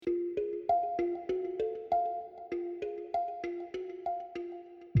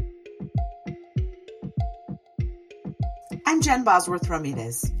I'm Jen Bosworth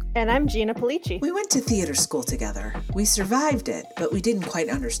Ramirez. And I'm Gina Polici. We went to theater school together. We survived it, but we didn't quite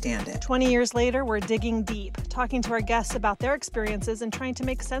understand it. 20 years later, we're digging deep, talking to our guests about their experiences and trying to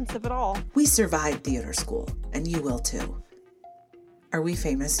make sense of it all. We survived theater school, and you will too. Are we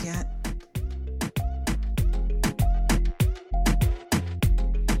famous yet?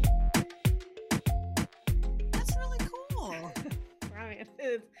 That's really cool. Right.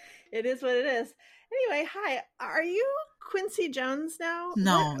 It is what it is. Anyway, hi. Are you Quincy Jones now?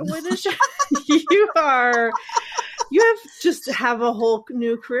 No. What is you have a whole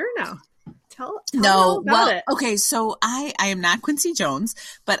new career now. Tell me all about it. Okay, so I am not Quincy Jones,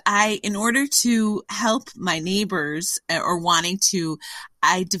 but in order to help my neighbors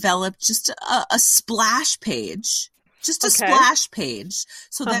I developed just a splash page, splash page,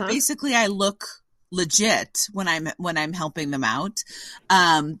 so that basically I look legit when I'm helping them out.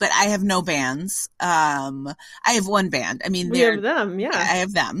 But I have no bands. I have one band. I mean, we have them. Yeah, I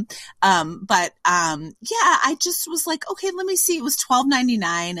have them. I just was like, okay, let me see. It was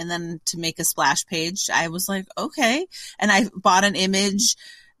 $12.99. And then to make a splash page, I was like, okay. And I bought an image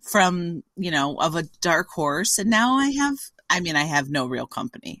from, of a dark horse. And now I have no real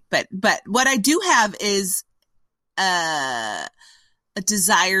company, but what I do have is, a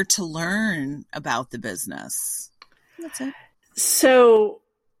desire to learn about the business. That's it. So,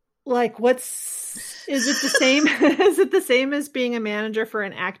 is it the same? Is it the same as being a manager for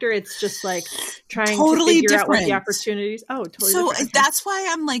an actor? It's just like trying to figure out what the opportunities. Oh, totally. So different. that's why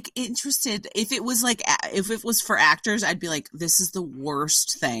I'm interested. If it was for actors, I'd be like, this is the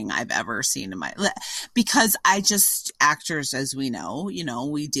worst thing I've ever seen in my life, because actors, as we know,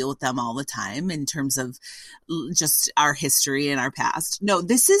 we deal with them all the time in terms of just our history and our past. No,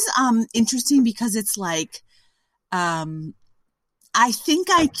 this is interesting because it's like,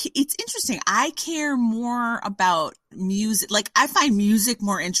 it's interesting. I care more about music. Like, I find music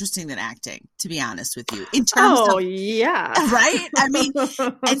more interesting than acting, to be honest with you, in terms of, yeah. Right. I mean,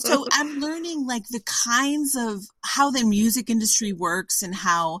 and so I'm learning the kinds of how the music industry works and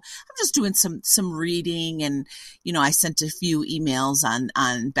how I'm just doing some reading, and, I sent a few emails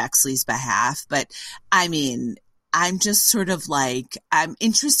on Bexley's behalf, but I mean, I'm just sort of I'm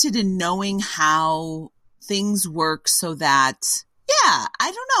interested in knowing how things work so that, yeah,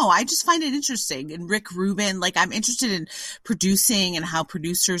 I don't know. I just find it interesting. And Rick Rubin, I'm interested in producing and how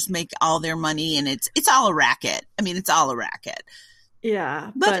producers make all their money. And it's all a racket. I mean, it's all a racket.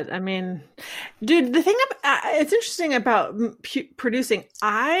 Yeah. But I mean, dude, the thing it's interesting about producing.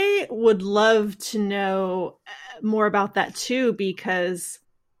 I would love to know more about that too, because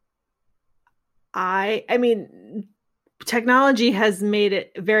I mean, technology has made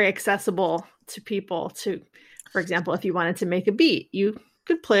it very accessible to people to, for example, if you wanted to make a beat, you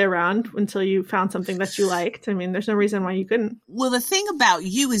could play around until you found something that you liked. I mean, there's no reason why you couldn't. Well, the thing about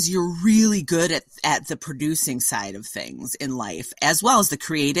you is you're really good at the producing side of things in life, as well as the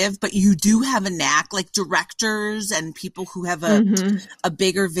creative, but you do have a knack, like directors and people who have a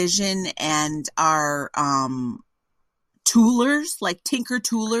bigger vision and are, toolers, like tinker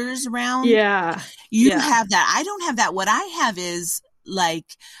toolers around. Yeah. You have that. I don't have that. What I have is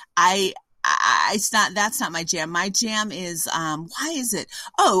that's not my jam. My jam is, why is it?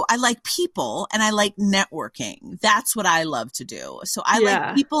 Oh, I like people and I like networking. That's what I love to do. So I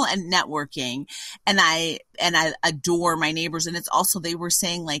like people and networking, and I adore my neighbors. And it's also, they were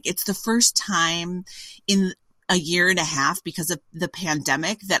saying it's the first time in a year and a half because of the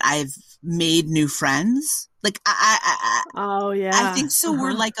pandemic that I've made new friends. I think so.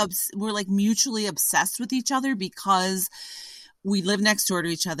 We're mutually obsessed with each other because we live next door to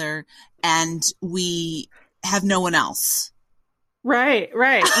each other and we have no one else. Right.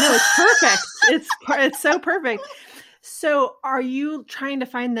 No, it's perfect. It's so perfect. So are you trying to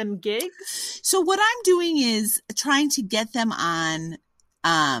find them gigs? So what I'm doing is trying to get them on,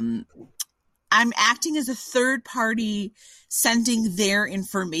 I'm acting as a third party, sending their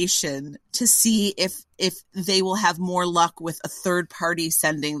information to see if they will have more luck with a third party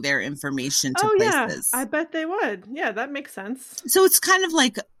sending their information to places. Yeah, I bet they would. Yeah, that makes sense. So it's kind of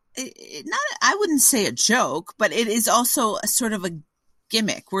I wouldn't say a joke, but it is also a sort of a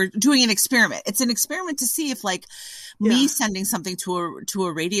gimmick. We're doing an experiment. It's an experiment to see if me sending something to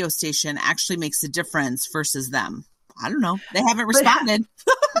a radio station actually makes a difference versus them. I don't know. They haven't responded.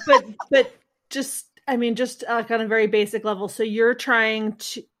 But just I mean, just on a very basic level. So you're trying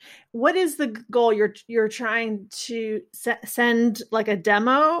to, what is the goal? You're trying to send like a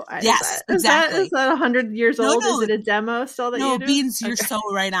demo? Yes, exactly. Is that 100 years old? No. Is it a demo still that no, you do? Beans, you're so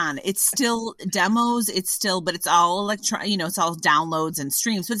right on. It's still demos. It's still, but it's all it's all downloads and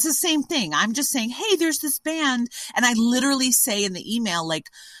streams, but it's the same thing. I'm just saying, hey, there's this band. And I literally say in the email, like,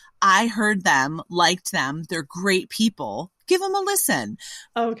 I heard them, liked them. They're great people. Give them a listen.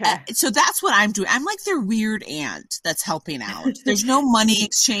 Okay. So that's what I'm doing. I'm like their weird aunt that's helping out. There's no money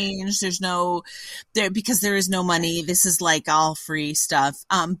exchange. Because there is no money. This is like all free stuff.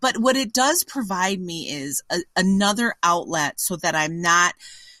 But what it does provide me is another outlet so that I'm not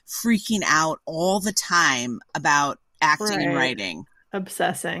freaking out all the time about acting and writing.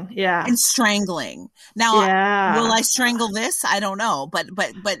 Obsessing. Yeah. And strangling. Now, will I strangle this? I don't know. But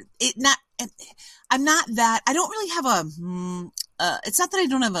I'm not that, I don't really have it's not that I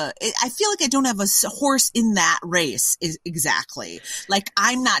don't have I feel like I don't have a horse in that race exactly. Like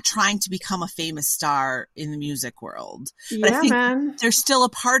I'm not trying to become a famous star in the music world. But I think there's still a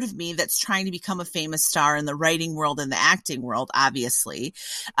part of me that's trying to become a famous star in the writing world and the acting world, obviously.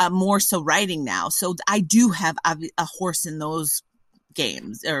 More so writing now. So I do have a horse in those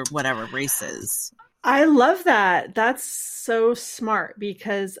games or whatever races. I love that. That's so smart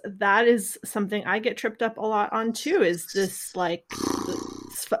because that is something I get tripped up a lot on too, is this like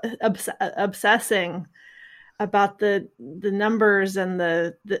obsessing about the numbers and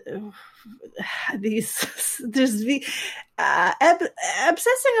obsessing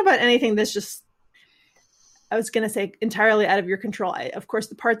about anything that's just, I was going to say, entirely out of your control. Of course,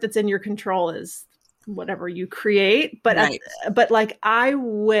 the part that's in your control is whatever you create, but but like I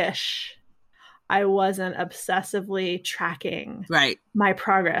wish I wasn't obsessively tracking my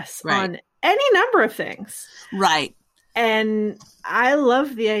progress on any number of things. Right. And I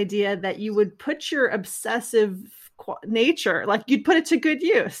love the idea that you would put your obsessive nature, like you'd put it to good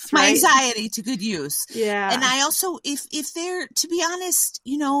use. My anxiety to good use. Yeah. And I also, if they're, to be honest,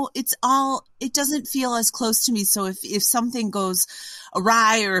 it doesn't feel as close to me. So if something goes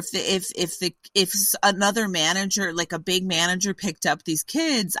awry, or if another manager, like a big manager, picked up these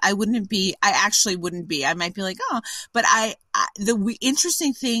kids, I actually wouldn't be. I might be like, oh, but the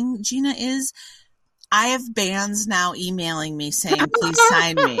interesting thing, Gina, is I have bands now emailing me saying, please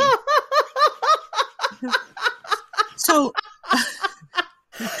sign me. So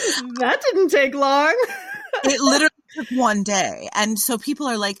that didn't take long. It literally took one day. And so people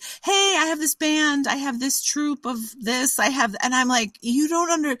are like, hey, I have this band. I have this troupe of this. and I'm like, you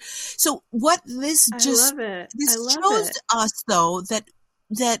don't So what this just, this shows us though that,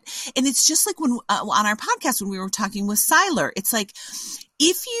 and it's just like when, on our podcast, when we were talking with Siler, it's like,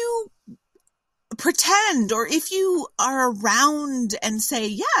 if you pretend, or if you are around and say,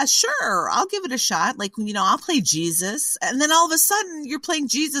 yeah, sure, I'll give it a shot. Like, I'll play Jesus. And then all of a sudden you're playing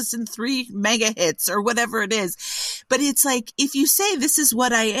Jesus in 3 mega hits or whatever it is. But it's like, if you say this is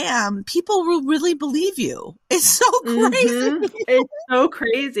what I am, people will really believe you. It's so crazy. Mm-hmm. It's so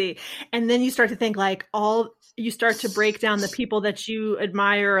crazy. And then you start to think like you start to break down the people that you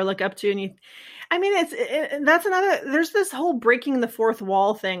admire or look up to. And there's this whole breaking the fourth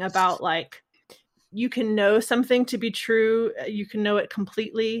wall thing about like, you can know something to be true, you can know it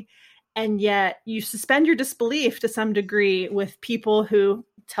completely, and yet you suspend your disbelief to some degree with people who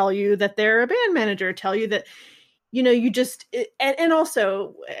tell you that they're a band manager, tell you that, you just, and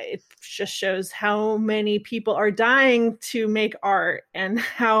also it just shows how many people are dying to make art and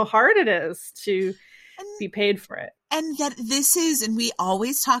how hard it is to be paid for it. And that this is, and we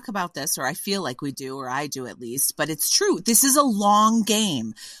always talk about this, or I feel like we do, or I do at least, but it's true. This is a long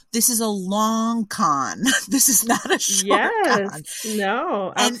game. This is a long con. This is not a short con.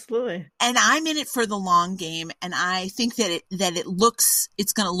 No, absolutely. And I'm in it for the long game. And I think that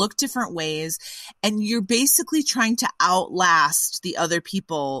it's going to look different ways. And you're basically trying to outlast the other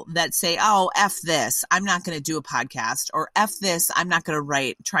people that say, oh, F this, I'm not going to do a podcast, or F this, I'm not going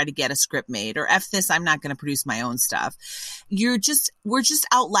to try to get a script made, or F this, I'm not going to produce my own stuff. We're just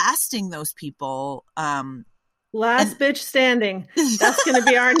outlasting those people. Last bitch standing. That's going to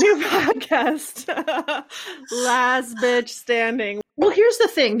be our new podcast. Last bitch standing. Well, here's the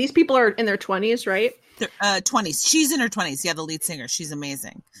thing. These people are in their 20s, right? 20s. She's in her 20s. Yeah, the lead singer. She's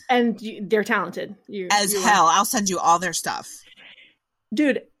amazing. And they're talented. Hell. I'll send you all their stuff.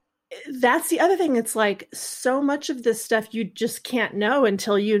 Dude, that's the other thing. It's like so much of this stuff you just can't know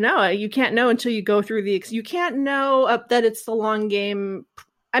until you know it. You can't know until you go through you can't know that it's the long game.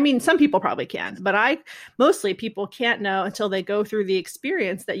 I mean, some people probably can, but mostly people can't know until they go through the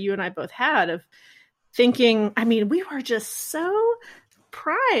experience that you and I both had of thinking, I mean, we were just so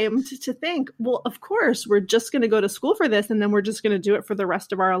primed to think, well, of course, we're just going to go to school for this, and then we're just going to do it for the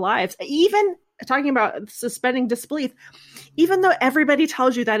rest of our lives. Even talking about suspending disbelief, even though everybody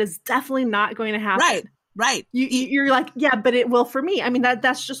tells you that is definitely not going to happen. Right. You're like, yeah, but it will for me. I mean,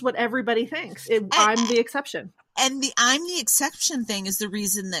 that's just what everybody thinks. I'm the exception. And the I'm the exception thing is the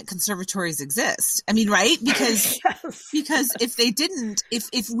reason that conservatories exist. I mean, right? Because Yes. because if they didn't,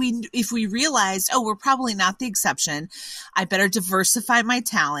 if we realized, oh, we're probably not the exception, I better diversify my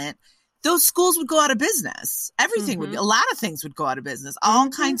talent, those schools would go out of business. Everything would, a lot of things would go out of business. All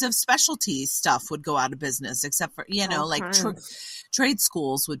kinds of specialty stuff would go out of business, except for, like trade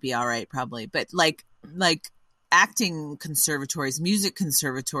schools would be all right, probably. But like acting conservatories, music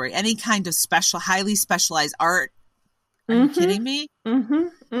conservatory, any kind of highly specialized art. Are you kidding me?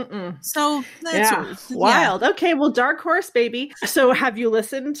 So that's wild. Okay, well, Dark Horse, baby. So have you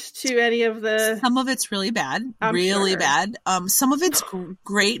listened to any of the... Some of it's really bad, I'm really sure. bad. Some of it's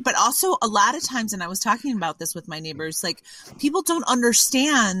great, but also a lot of times, and I was talking about this with my neighbors, like people don't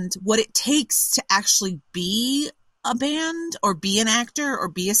understand what it takes to actually be a band or be an actor or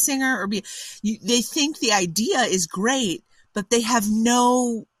be a singer or they think the idea is great, but they have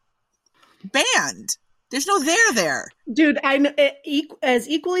no band. There's no there. Dude, I know as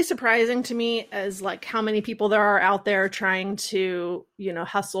equally surprising to me as like how many people there are out there trying to,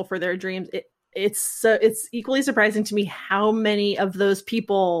 hustle for their dreams. It's equally surprising to me how many of those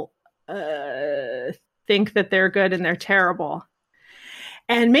people think that they're good and they're terrible.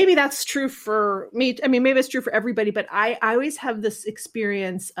 And maybe that's true for me. I mean, maybe it's true for everybody, but I always have this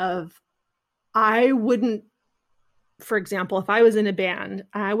experience of I wouldn't, for example, if I was in a band,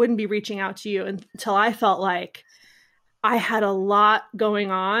 I wouldn't be reaching out to you until I felt like I had a lot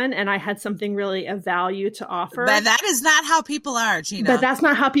going on and I had something really of value to offer. But that is not how people are, Gina. But that's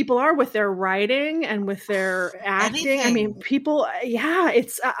not how people are with their writing and with their acting. Anything. I mean, people,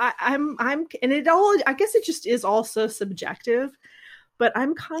 it's, I'm, and it all, I guess it just is also subjective. But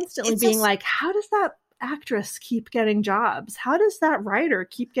I'm constantly being like, how does that actress keep getting jobs? How does that writer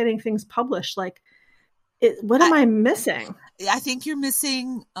keep getting things published? Like, what am I missing? I think you're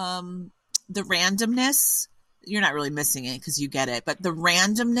missing the randomness. You're not really missing it because you get it. But the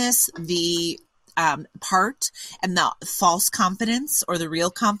randomness, the part, and the false confidence or the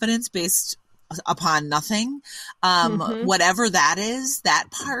real confidence based upon nothing, whatever that is,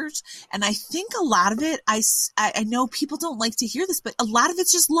 that part. And I think a lot of it, I know people don't like to hear this, but a lot of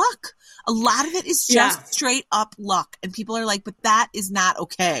it's just luck. A lot of it is just straight up luck. And people are like, but that is not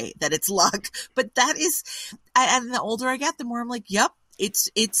okay that it's luck. But that is, and the older I get, the more I'm like, yep,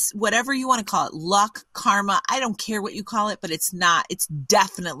 it's whatever you want to call it. Luck, karma. I don't care what you call it, but it's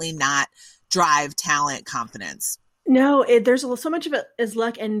definitely not drive, talent, confidence. No, there's so much of it is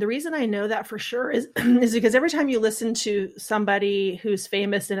luck. And the reason I know that for sure is because every time you listen to somebody who's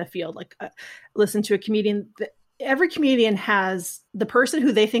famous in a field, like listen to a comedian, every comedian has the person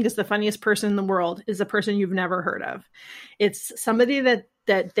who they think is the funniest person in the world is a person you've never heard of. It's somebody that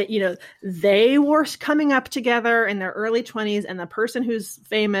they were coming up together in their early 20s, and the person who's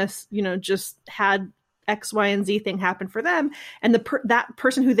famous, just had X, Y, and Z thing happen for them. And that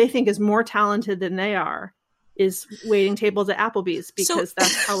person who they think is more talented than they are is waiting tables at Applebee's because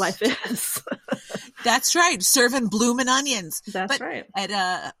that's how life is. That's right. Serving blooming onions. That's right.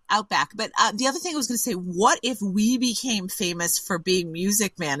 At Outback. But the other thing I was going to say, what if we became famous for being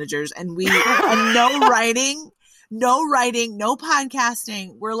music managers and we no writing, no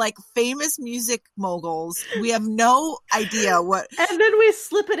podcasting. We're like famous music moguls. We have no idea what. And then we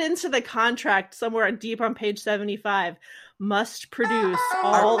slip it into the contract somewhere deep on page 75. Must produce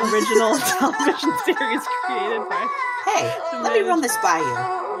all original television series created by... Hey, let me run this by you.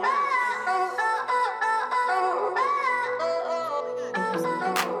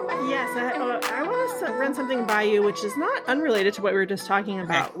 Yes, I want to run something by you, which is not unrelated to what we were just talking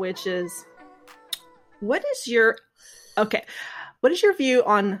about, which is, what is your view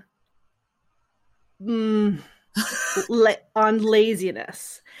on on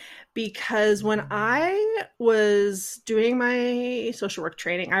laziness? Because when I was doing my social work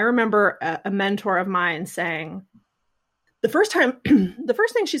training, I remember a mentor of mine saying, the first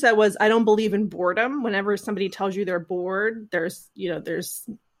thing she said was, I don't believe in boredom. Whenever somebody tells you they're bored, there's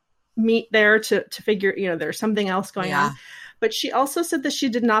meat there to figure, there's something else going on. But she also said that she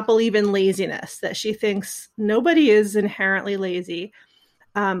did not believe in laziness, that she thinks nobody is inherently lazy.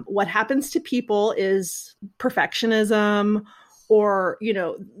 What happens to people is perfectionism, or,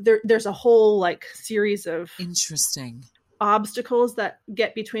 there's a whole like series of interesting obstacles that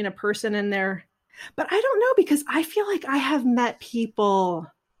get between a person and their, but I don't know, because I feel like I have met people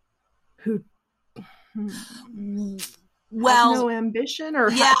who have no ambition,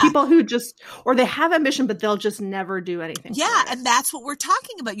 or people who just, or they have ambition, but they'll just never do anything. Yeah. And that's what we're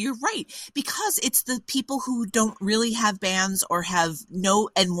talking about. You're right. Because it's the people who don't really have bands or have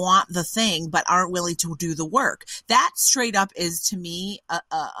and want the thing, but aren't willing to do the work. That straight up is to me,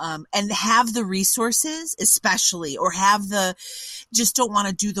 and have the resources, especially, or just don't want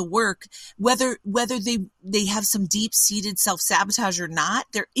to do the work, whether they have some deep seated self-sabotage or not.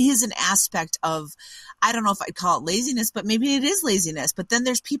 There is an aspect of, I don't know if I'd call it laziness, but maybe it is laziness. But then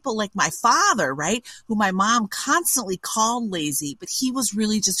there's people like my father, right, who my mom constantly called lazy, but he was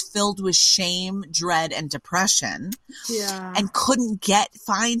really just filled with shame, dread, and depression. Yeah. And couldn't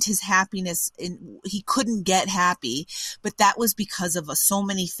find his happiness he couldn't get happy, but that was because of so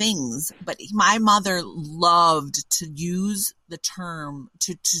many things. But my mother loved to use the term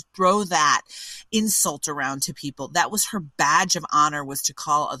to throw that insult around to people. That was her badge of honor, was to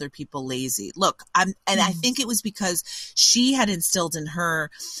call other people lazy. Look, I think it was because she had instilled in her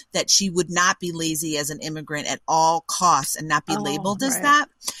that she would not be lazy as an immigrant at all costs and not be labeled as that.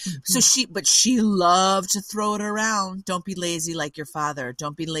 So she loved to throw it around. Don't be lazy like your father.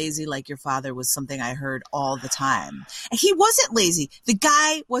 Don't be lazy like your father was something I heard all the time. And he wasn't lazy. The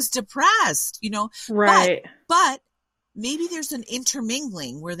guy was depressed, Right. But maybe there's an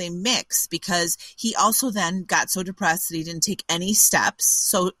intermingling where they mix, because he also then got so depressed that he didn't take any steps.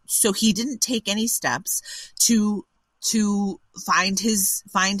 So he didn't take any steps to find his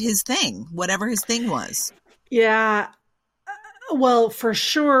thing, whatever his thing was. Yeah. Well, for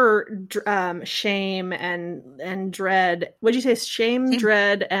sure, shame and dread. What'd you say? Shame,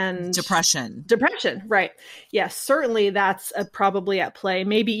 dread, and depression. Depression, right? Yes, certainly that's probably at play.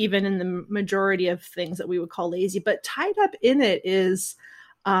 Maybe even in the majority of things that we would call lazy. But tied up in it is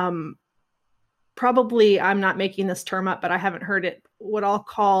probably, I'm not making this term up, but I haven't heard it, what I'll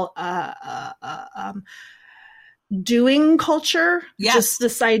call doing culture. Yes. Just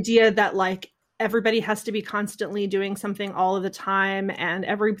this idea that like everybody has to be constantly doing something all of the time, and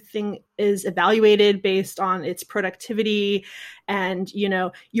everything is evaluated based on its productivity. And,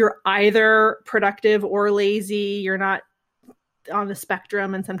 you're either productive or lazy. You're not on the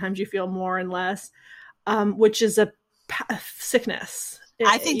spectrum. And sometimes you feel more and less, which is a sickness.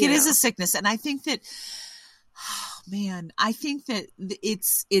 I think it is a sickness. And I think that, I think that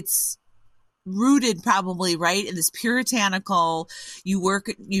it's rooted probably right in this puritanical, you work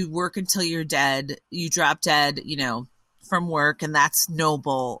until you're dead, you drop dead, from work, and that's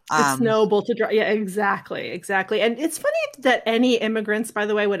noble. It's noble to drop. Yeah, exactly. And it's funny that any immigrants, by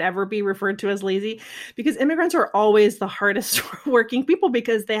the way, would ever be referred to as lazy, because immigrants are always the hardest working people,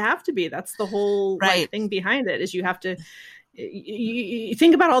 because they have to be. That's the whole thing behind it, is you have to, you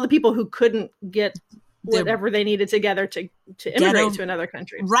think about all the people who couldn't get whatever they needed together to immigrate to another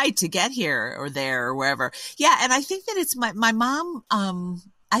country. Right, to get here or there or wherever. Yeah, and I think that it's my mom,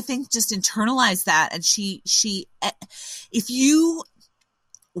 I think, just internalized that. And she if you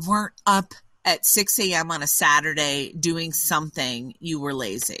weren't up at 6 a.m. on a Saturday doing something, you were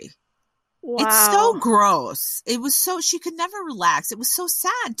lazy. Wow. It's so gross. It was she could never relax. It was so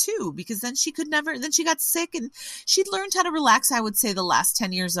sad too, because then she got sick, and she'd learned how to relax, I would say, the last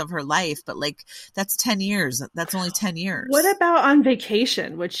 10 years of her life. But that's 10 years. That's only 10 years. What about on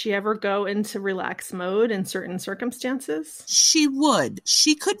vacation? Would she ever go into relax mode in certain circumstances? She would.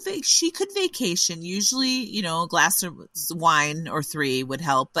 She could vacation. Usually, a glass of wine or 3 would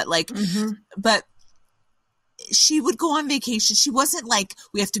help. But but she would go on vacation. She wasn't like,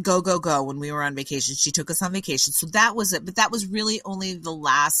 we have to go when we were on vacation. She took us on vacation. So that was it. But that was really only the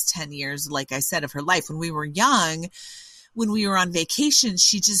last 10 years, like I said, of her life. When we were young, when we were on vacation,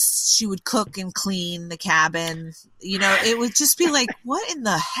 she would cook and clean the cabin. It would just be like, what in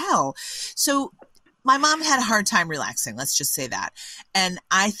the hell? So my mom had a hard time relaxing. Let's just say that. And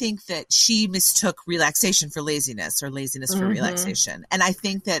I think that she mistook relaxation for laziness, or laziness for relaxation. And I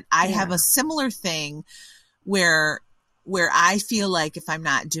think that I have a similar thing where I feel like if I'm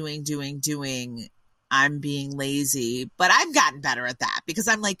not doing, I'm being lazy. But I've gotten better at that, because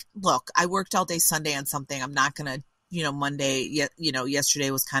I'm like, look, I worked all day Sunday on something. I'm not going to, Monday, yesterday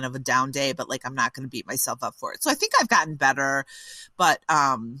was kind of a down day, but I'm not going to beat myself up for it. So I think I've gotten better, but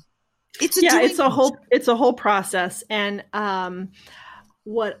it's a whole process. And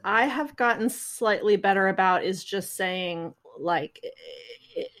what I have gotten slightly better about is just saying,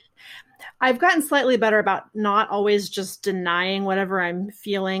 I've gotten slightly better about not always just denying whatever I'm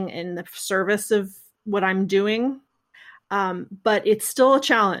feeling in the service of what I'm doing. But it's still a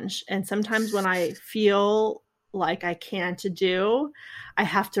challenge. And sometimes when I feel like I can't do, I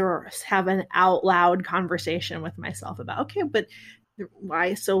have to have an out loud conversation with myself about, okay, but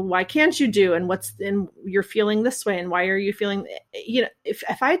why can't you do, and you're feeling this way, and why are you feeling,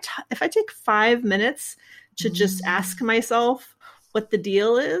 if I take 5 minutes to just ask myself what the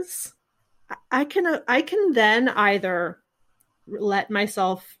deal is, I can then either let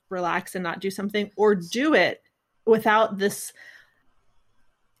myself relax and not do something, or do it without this.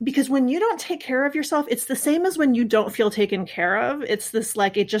 Because when you don't take care of yourself, it's the same as when you don't feel taken care of. It's this,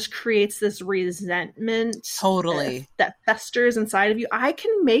 like, it just creates this resentment. Totally. That festers inside of you. I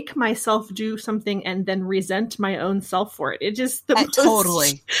can make myself do something and then resent my own self for it. It's just the most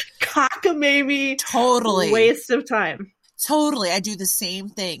totally cockamamie totally waste of time. Totally. I do the same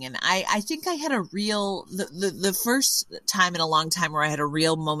thing. And I think I had the first time in a long time where I had a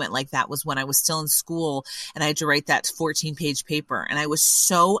real moment like that was when I was still in school and I had to write that 14-page paper, and I was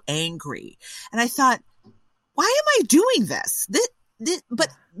so angry. And I thought, why am I doing this?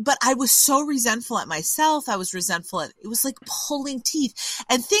 But I was so resentful at myself. I was resentful it was like pulling teeth,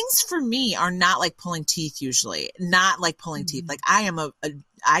 and things for me are not like pulling teeth usually, not like pulling teeth. Like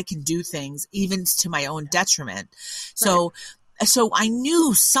I can do things even to my own detriment. So I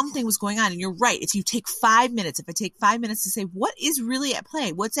knew something was going on. And you're right. If you take 5 minutes, if I take 5 minutes to say, what is really at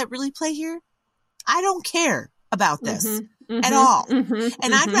play? What's at really play here? I don't care about this at all. And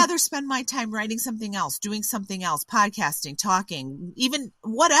I'd rather spend my time writing something else, doing something else, podcasting, talking, even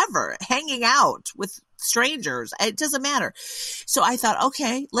whatever, hanging out with strangers. It doesn't matter. So I thought,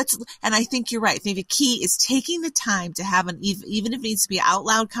 okay, and I think you're right. I think the key is taking the time to have even if it needs to be an out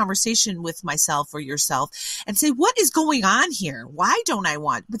loud conversation with myself or yourself, and say, what is going on here? Why don't I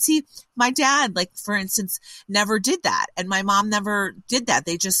want? But see, my dad, like, for instance, never did that. And my mom never did that.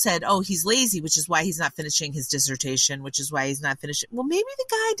 They just said, oh, he's lazy, which is why he's not finishing his dissertation, which is why he's not finishing. Well, maybe the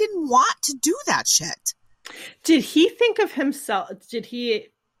guy didn't want to do that shit. Did he think of himself? Did he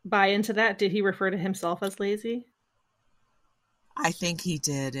buy into that? Did he refer to himself as lazy? I think he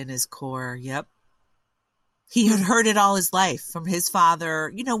did in his core. Yep. He had heard it all his life from his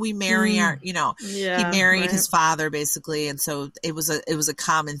father. We marry he married his father basically. And so it was a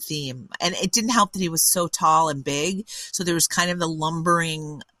common theme, and it didn't help that he was so tall and big. So there was kind of the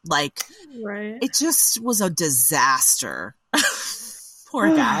lumbering, it just was a disaster.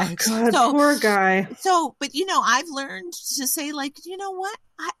 Poor guy. God, poor guy. So, but I've learned to say, like, you know what?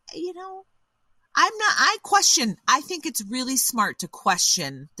 I think it's really smart to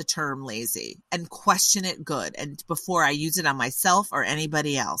question the term lazy, and question it good. And before I use it on myself or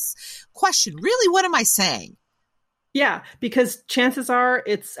anybody else, question, really, what am I saying? Yeah, because chances are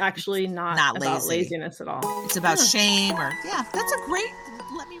it's actually not about laziness at all. It's about shame that's a great,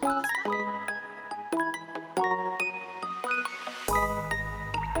 let me read this back.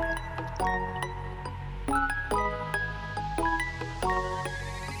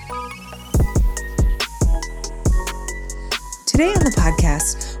 Today on the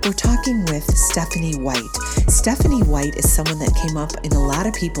podcast, we're talking with Stephanie White. Stephanie White is someone that came up in a lot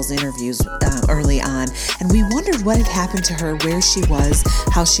of people's interviews early on, and we wondered what had happened to her, where she was,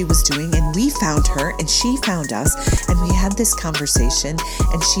 how she was doing, and we found her, and she found us, and we had this conversation,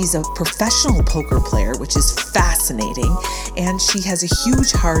 and she's a professional poker player, which is fascinating, and she has a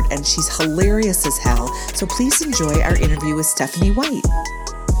huge heart, and she's hilarious as hell, so please enjoy our interview with Stephanie White.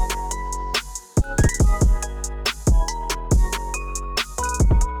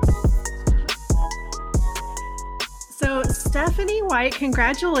 Stephanie White,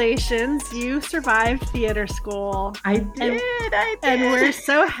 congratulations. You survived theater school. I did. And we're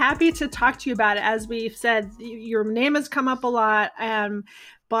so happy to talk to you about it. As we've said, your name has come up a lot.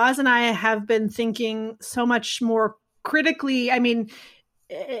 Boz and I have been thinking so much more critically. I mean,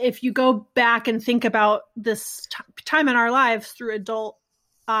 if you go back and think about this time in our lives through adult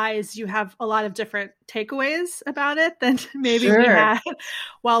eyes, you have a lot of different takeaways about it than maybe we had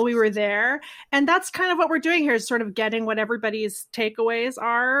while we were there. And that's kind of what we're doing here, is sort of getting what everybody's takeaways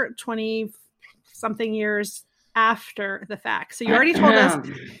are 20 something years after the fact. So you already told us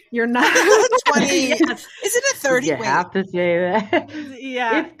you're not 20. Yes. Isn't it 30? You have to say that.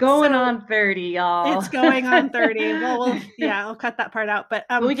 Yeah. It's going on 30, y'all. It's going on 30. Well, I'll cut that part out. But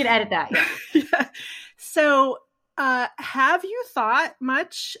we can edit that. Yeah. So have you thought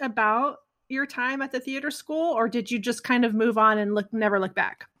much about your time at the theater school, or did you just kind of move on and never look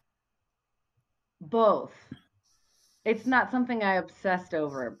back? Both. It's not something I obsessed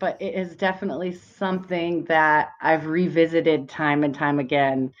over, but it is definitely something that I've revisited time and time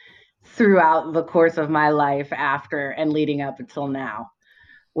again throughout the course of my life after and leading up until now,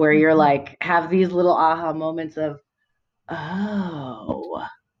 where you're like, have these little aha moments of, oh,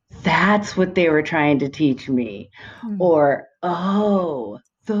 that's what they were trying to teach me. Or, oh,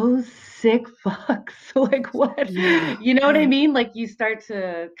 those sick fucks. Like what? Yeah. You know what I mean? Like you start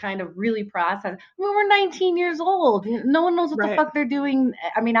to kind of really process. We're 19 years old. No one knows what the fuck they're doing.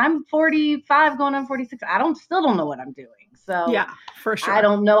 I mean, I'm 45 going on 46. Still don't know what I'm doing. So yeah, for sure. I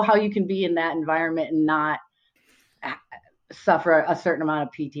don't know how you can be in that environment and not suffer a certain amount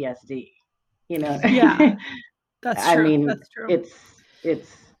of PTSD. You know? Yeah, that's true. I mean, that's true.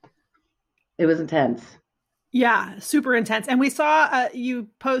 It was intense. Yeah, super intense. And we saw you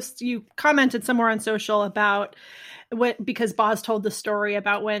commented somewhere on social about because Boz told the story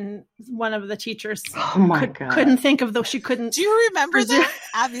about when one of the teachers couldn't think of she couldn't. Do you remember that?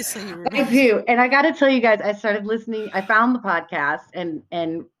 Obviously you remember. I do. And I got to tell you guys, I started listening. I found the podcast and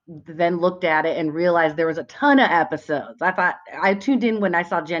then looked at it and realized there was a ton of episodes. I tuned in when I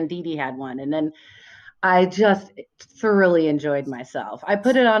saw Jen Didi had one, and then I just thoroughly enjoyed myself. I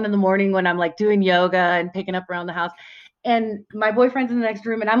put it on in the morning when I'm like doing yoga and picking up around the house, and my boyfriend's in the next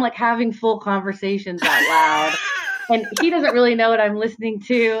room and I'm like having full conversations out loud and he doesn't really know what I'm listening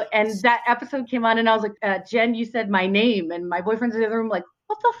to. And that episode came on and I was like, Jen, you said my name. And my boyfriend's in the other room like,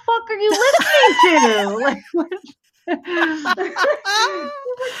 what the fuck are you listening to? Like, what?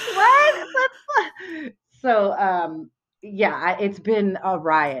 So, yeah, it's been a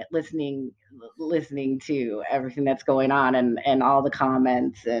riot listening to everything that's going on and all the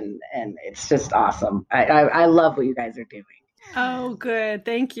comments and it's just awesome. I love what you guys are doing. Oh, good.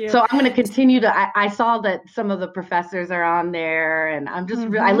 Thank you. So I'm going to continue I saw that some of the professors are on there and I'm just,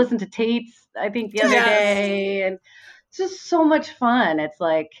 I listened to Tate's, I think the other day, and it's just so much fun. It's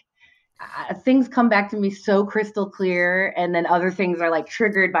like, things come back to me so crystal clear, and then other things are like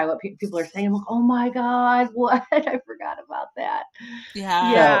triggered by what people are saying. I'm like, oh my God, what? I forgot about that.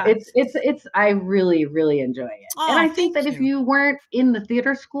 Yeah. So it's I really, really enjoy it. Oh, and I think that if you weren't in the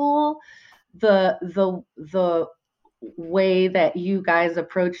theater school, the way that you guys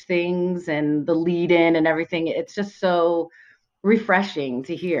approach things and the lead in and everything, it's just so refreshing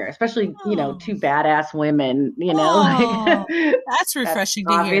to hear, especially two badass women, that's refreshing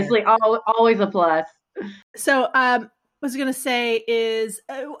to hear. Obviously always a plus. So was going to say is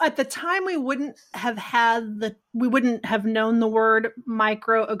at the time we wouldn't have known the word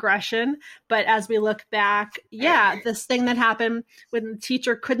microaggression, but as we look back, this thing that happened when the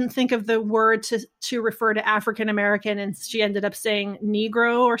teacher couldn't think of the word to refer to African American, and she ended up saying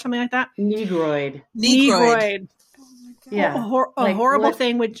Negro or something like that. Negroid. Yeah, a horrible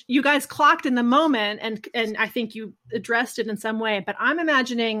thing, which you guys clocked in the moment, and I think you addressed it in some way. But I'm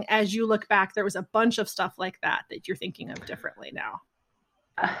imagining as you look back, there was a bunch of stuff like that you're thinking of differently now.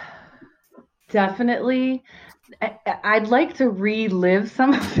 Definitely. I'd like to relive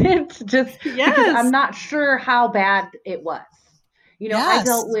some of it, just because I'm not sure how bad it was. I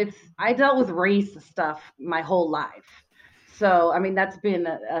dealt with race stuff my whole life. So, I mean, that's been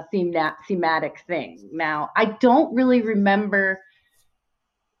a thematic thing. Now, I don't really remember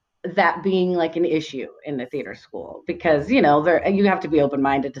that being like an issue in the theater school because, you have to be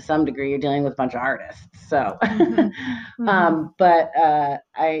open-minded to some degree. You're dealing with a bunch of artists. So, but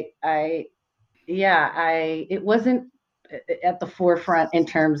it wasn't at the forefront in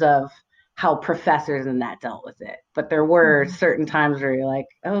terms of how professors in that dealt with it. But there were certain times where you're like,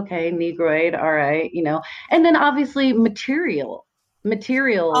 okay, Negroid, all right, and then obviously material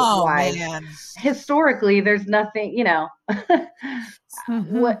wise, historically, there's nothing,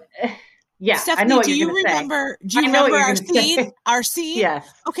 what, Stephanie, I know what do you're you remember, say. Do you remember our scene? Yes.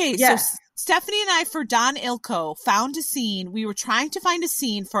 Okay. Yes. So Stephanie and I, for Don Ilko, found a scene. We were trying to find a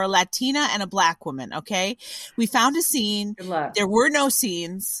scene for a Latina and a Black woman. Okay. We found a scene. Good luck. There were no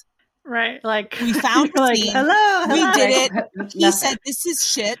scenes. Right. Like we found a scene. Hello. We did it. He said, this is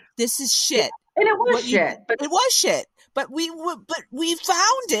shit. This is shit. And it was shit. It was shit. But we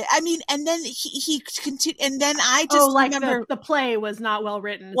found it. I mean, and then he continued, and then I just remember the play was not well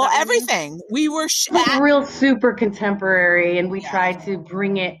written. Well, everything we were real super contemporary, and we tried to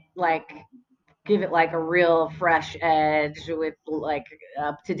bring it give it like a real fresh edge with like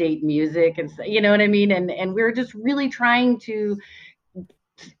up to date music and you know what I mean. And we were just really trying to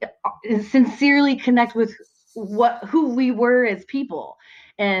sincerely connect with who we were as people.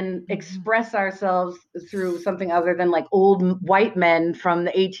 And express ourselves through something other than like old white men from the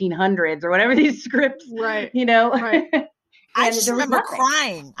 1800s or whatever these scripts, right? Right. I just remember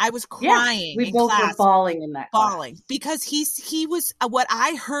crying. I was crying. We both were bawling in that class. Because he was. What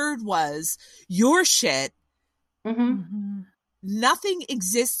I heard was your shit. Nothing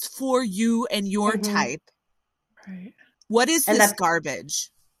exists for you and your type. Right. What is this garbage?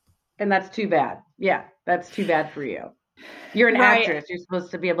 And that's too bad. Yeah, that's too bad for you. You're an Right. actress. You're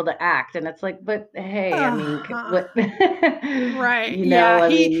supposed to be able to act. And it's like, but hey, I mean, what, Right. you know, Yeah. I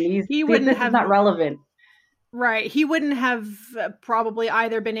mean, He wouldn't this have, is not relevant. right. He wouldn't have probably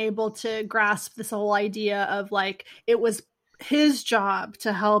either been able to grasp this whole idea of like, it was his job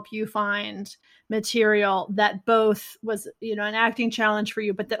to help you find material that both was, you know, an acting challenge for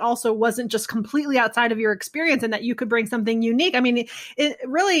you, but that also wasn't just completely outside of your experience and that you could bring something unique. I mean, it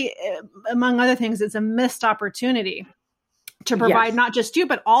really, among other things, it's a missed opportunity to provide Yes. not just you,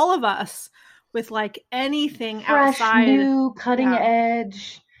 but all of us with like anything Fresh, outside. new, cutting Yeah.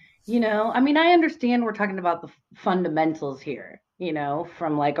 edge, you know. I mean, I understand we're talking about the fundamentals here, you know,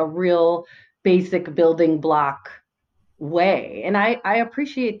 from like a real basic building block way. And I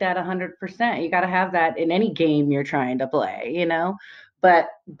appreciate that 100%. You got to have that in any game you're trying to play, you know, but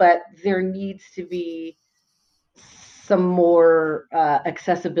there needs to be some more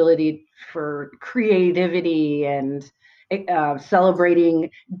accessibility for creativity and celebrating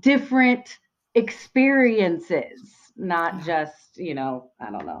different experiences, not just, you know,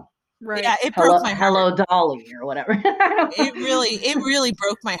 I don't know. Right. Yeah, it broke my heart. Hello Dolly or whatever. It really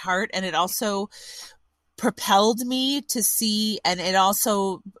broke my heart, and it also propelled me to see, and it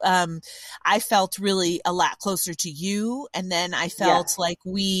also I felt really a lot closer to you, and then I felt like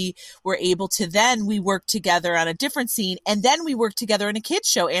we were able to, then we worked together on a different scene, and then we worked together in a kids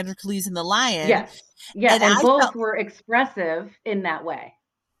show, Androcles and the Lion. And both were expressive in that way.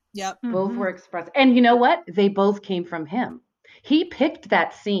 Yep. Both were expressive. And you know what? They both came from him. He picked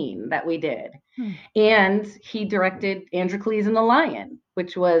that scene that we did. And he directed Androcles and the Lion,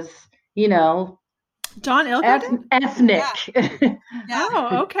 which was, you know, John Ilgert? Ethnic. Yeah.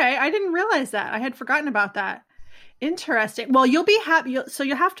 Oh, okay. I didn't realize that. I had forgotten about that. Interesting. Well, you'll be happy. So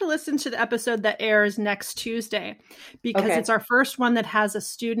you'll have to listen to the episode that airs next Tuesday, because it's our first one that has a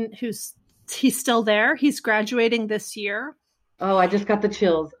student he's still there. He's graduating this year. Oh, I just got the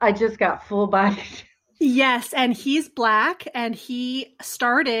chills. I just got full body. Yes. And he's Black, and he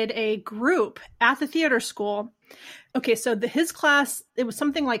started a group at the theater school. Okay, so his class, it was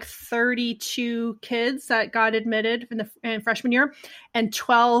something like 32 kids that got admitted in freshman year, and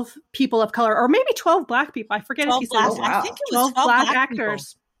 12 people of color, or maybe 12 Black people. I forget if he said I think it was 12 Black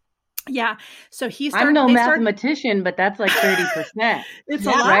actors. People. Yeah. So he started. I'm no mathematician, but that's like 30%. It's a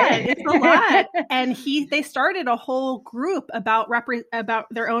lot. Right? It's a lot. And they started a whole group about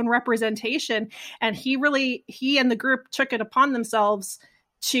their own representation, and he and the group took it upon themselves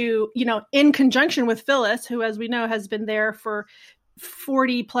to, you know, in conjunction with Phyllis, who, as we know, has been there for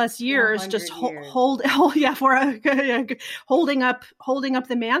 40 plus years, just holding up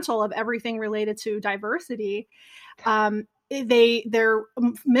the mantle of everything related to diversity. Their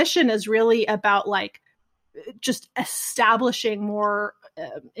mission is really about like just establishing more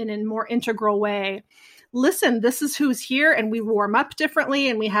in a more integral way. Listen, this is who's here, and we warm up differently,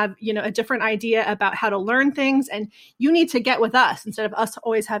 and we have, you know, a different idea about how to learn things, and you need to get with us instead of us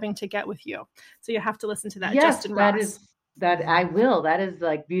always having to get with you. So you have to listen to that. Yes, Justin Ross. that I will. That is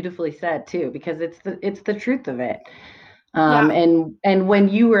like beautifully said too, because it's the truth of it. And when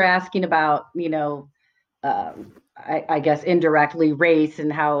you were asking about, you know, I guess indirectly race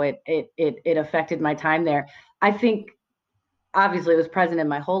and how it affected my time there, I think obviously it was present in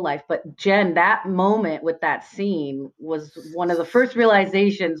my whole life, but Jen, that moment with that scene was one of the first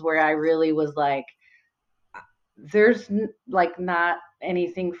realizations where I really was like, there's like not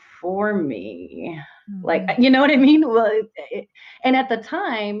anything for me. Like, you know what I mean? Well, and at the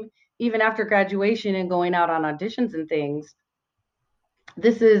time, even after graduation and going out on auditions and things,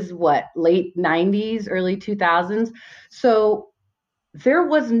 this is what, late 90s, early 2000s. So there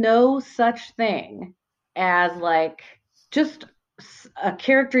was no such thing as like just a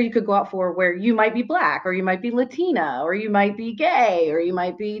character you could go out for where you might be Black, or you might be Latina, or you might be gay, or you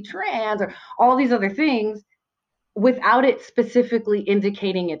might be trans, or all these other things, without it specifically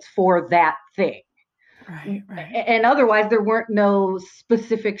indicating it's for that thing. Right. And otherwise there weren't no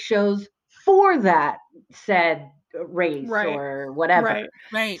specific shows for that said race or whatever.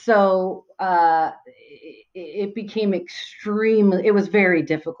 Right. So it became it was very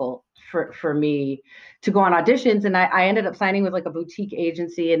difficult for me to go on auditions, and I ended up signing with like a boutique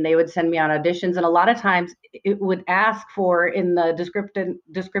agency, and they would send me on auditions, and a lot of times it would ask for, in the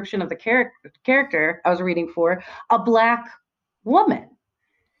description of the character I was reading for, a Black woman.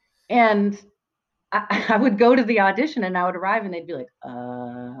 And I would go to the audition, and I would arrive, and they'd be like,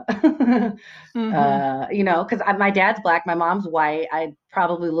 you know, because my dad's Black, my mom's white. I'd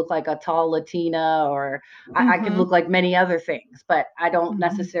probably look like a tall Latina, or I could look like many other things, but I don't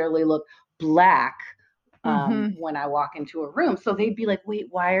necessarily look Black when I walk into a room. So they'd be like, wait,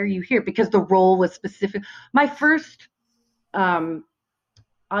 why are you here? Because the role was specific. My first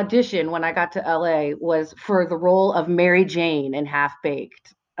audition when I got to LA was for the role of Mary Jane in Half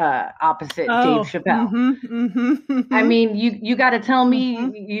Baked, opposite Dave Chappelle. I mean, you got to tell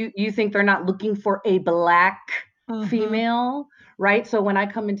me you think they're not looking for a Black female, right? So when I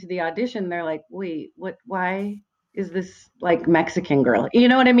come into the audition, they're like, wait, what? Why is this like Mexican girl? You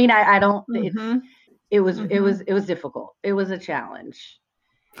know what I mean? I don't. It was difficult. It was a challenge.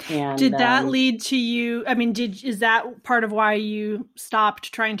 And did that lead to you? I mean, is that part of why you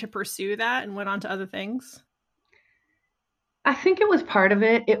stopped trying to pursue that and went on to other things? I think it was part of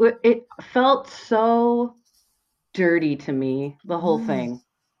it. It felt so dirty to me, the whole thing.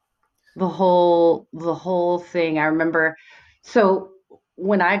 The whole thing. I remember, so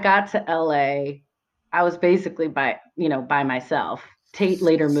when I got to LA, I was basically by myself. Tate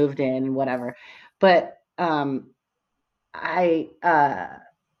later moved in and whatever. But I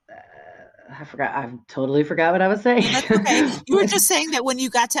totally forgot what I was saying. That's okay. You were just saying that when you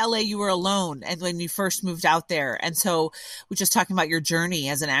got to LA, you were alone, and when you first moved out there, and so we're just talking about your journey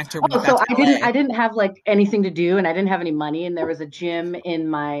as an actor. I didn't have like anything to do, and I didn't have any money, and there was a gym in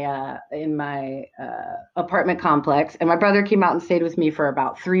my apartment complex, and my brother came out and stayed with me for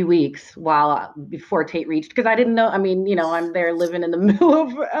about 3 weeks before Tate reached, because I didn't know. I mean, I'm there living in the middle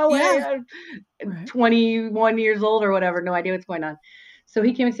of LA, yeah. I'm 21 years old or whatever, no idea what's going on. So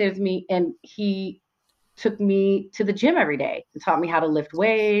he came and stayed with me, and he took me to the gym every day and taught me how to lift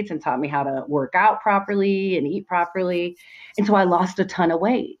weights and taught me how to work out properly and eat properly. And so I lost a ton of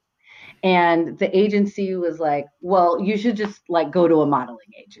weight. And the agency was like, well, you should just like go to a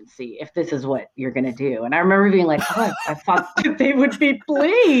modeling agency if this is what you're going to do. And I remember being like, oh, I thought that they would be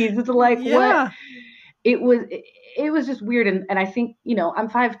pleased. Like, what? It was just weird. And I think, I'm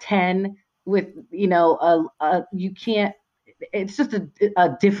 5'10" with, you can't, it's just a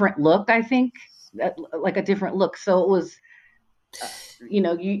different look, I think, like a different look. So it was,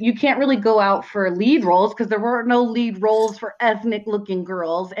 you can't really go out for lead roles because there were no lead roles for ethnic looking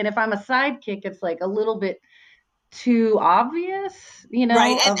girls. And if I'm a sidekick, it's like a little bit too obvious,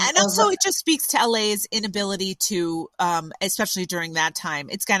 right. And also it just speaks to LA's inability to, especially during that time,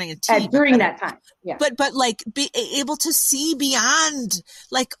 it's getting a team. During that time. Yeah. But like be able to see beyond,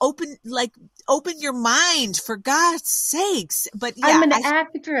 like open your mind, for God's sakes. But yeah, I'm an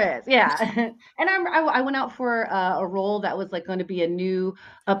actress. Yeah. And I went out for a role that was like going to be a new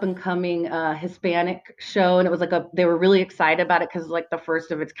up and coming Hispanic show. And it was like they were really excited about it because it's like the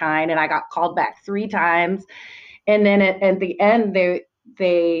first of its kind. And I got called back 3 times. And then at the end,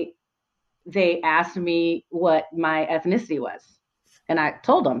 they asked me what my ethnicity was. And I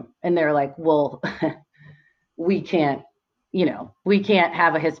told them, and they're like, well, we can't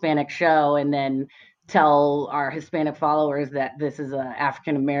have a Hispanic show and then tell our Hispanic followers that this is an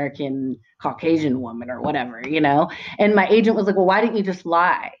African-American Caucasian woman or whatever, And my agent was like, well, why didn't you just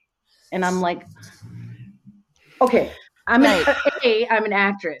lie? And I'm like, okay, I'm an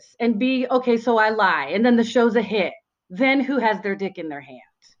actress, and B, okay, so I lie, and then the show's a hit. Then who has their dick in their hand?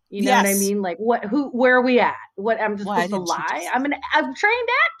 You know what I mean? Like, where are we at? What, I'm just supposed to lie? I'm a trained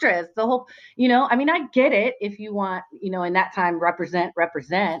actress. The whole, I mean, I get it if you want, in that time, represent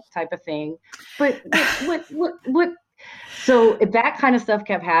type of thing. But what? So that kind of stuff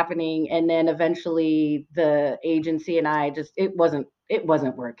kept happening. And then eventually the agency and I it wasn't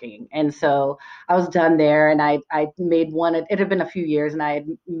working. And so I was done there, and I made one, it had been a few years, and I had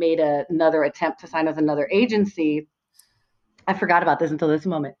made another attempt to sign with another agency. I forgot about this until this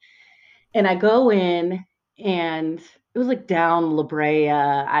moment. And I go in, and it was like down La Brea,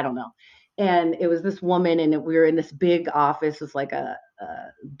 I don't know. And it was this woman, and we were in this big office. It was like a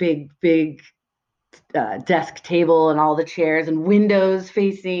big desk table and all the chairs and windows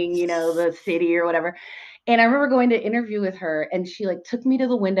facing, the city or whatever. And I remember going to interview with her, and she like took me to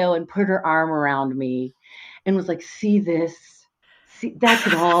the window and put her arm around me and was like, see this, that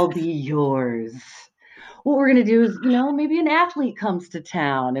could all be yours. What we're going to do is, maybe an athlete comes to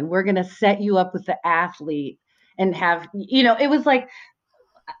town, and we're going to set you up with the athlete and have, it was like,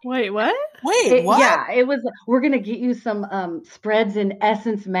 wait, what? Wait, what? Yeah, it was, we're going to get you some spreads in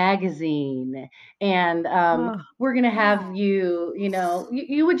Essence magazine, and we're going to have you,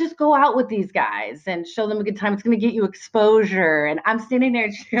 you would just go out with these guys and show them a good time. It's going to get you exposure. And I'm standing there,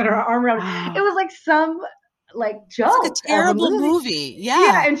 and she got her arm around me. It was like some like joke. It's like a terrible movie. Yeah.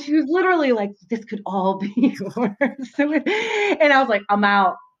 Yeah. And she was literally like, this could all be yours. And I was like, I'm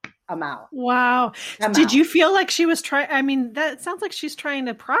out. Wow. Did you feel like she was trying? I mean, that sounds like she's trying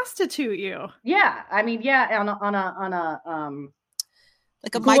to prostitute you. Yeah. I mean, yeah. On a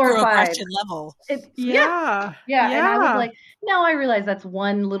like a microaggression level. Yeah. And I was like, no, I realize that's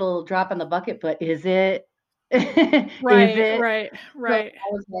one little drop in the bucket, but is it? Right, Is it? right, So right.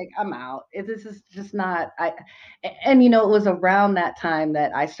 I was like, I'm out. This is just not. And it was around that time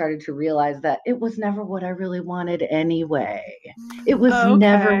that I started to realize that it was never what I really wanted anyway. It was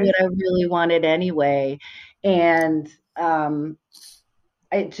never Okay. what I really wanted anyway, and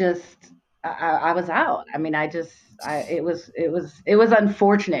it just, I was out. I mean, it was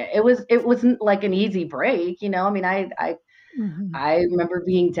unfortunate. It wasn't like an easy break. I mean, Mhm. I remember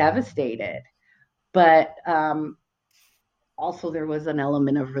being devastated, but also there was an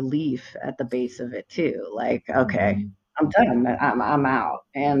element of relief at the base of it too. Like, okay, I'm done. I'm out,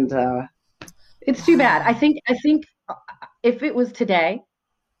 and it's too bad. Wow. I think if it was today,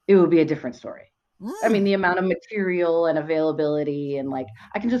 it would be a different story. I mean, Mm. the amount of material and availability, and like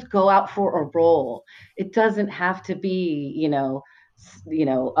I can just go out for a role. It doesn't have to be, a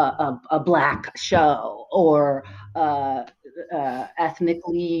black show or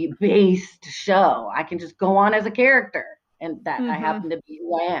ethnically based show. I can just go on as a character, and that I Mhm. happen to be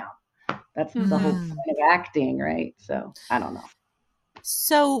who I am. That's the whole Mhm. Mm. point of acting, right? So I don't know.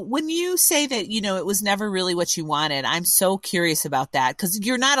 So when you say that, it was never really what you wanted, I'm so curious about that because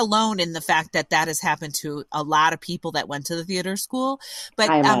you're not alone in the fact that that has happened to a lot of people that went to the theater school.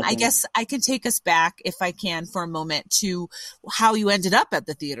 But I I imagine. guess I can take us back, if I can, for a moment to how you ended up at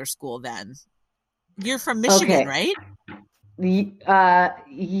the theater school then. You're from Michigan, Okay. right? Yeah.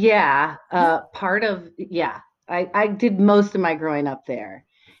 Yeah. Part of, yeah. I did most of my growing up there,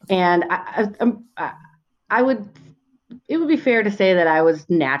 and I would. It would be fair to say that I was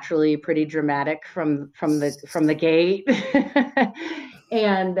naturally pretty dramatic from the gate,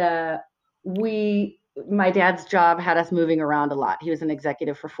 and my dad's job had us moving around a lot. He was an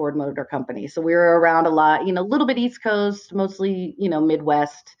executive for Ford Motor Company, so we were around a lot. A little bit East Coast, mostly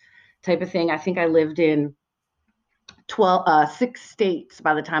Midwest type of thing. I think I lived in 6 states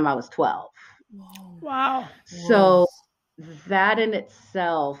by the time I was 12. Whoa. Wow. Whoa. So that in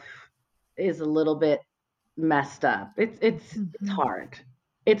itself is a little bit messed up. It's Mhm. hard.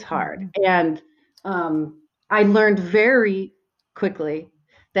 It's hard. Mhm. And I learned very quickly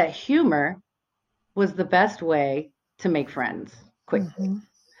that humor was the best way to make friends quickly. Mhm.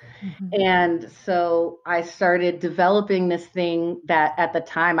 Mhm. And so I started developing this thing that at the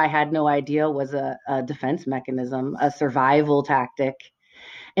time I had no idea was a defense mechanism, a survival tactic.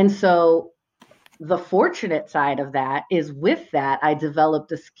 And so the fortunate side of that is with that, I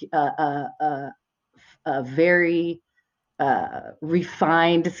developed a very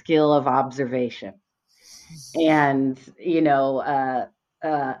refined skill of observation and,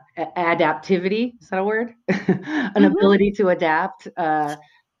 adaptivity. Is that a word? An Mhm. ability to adapt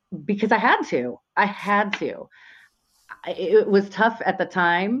because I had to. It was tough at the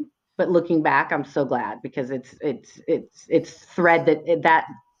time, but looking back, I'm so glad because it's thread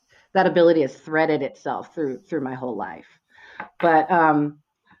that ability has threaded itself through my whole life. But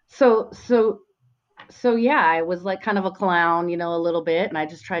so so so yeah, I was like kind of a clown, a little bit, and I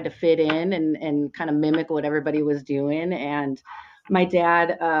just tried to fit in and kind of mimic what everybody was doing. And my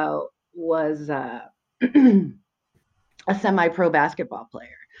dad was a semi-pro basketball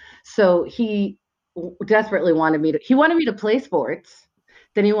player, so he desperately wanted me to play sports.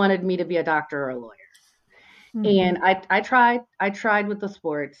 Then he wanted me to be a doctor or a lawyer. And Mhm. I tried with the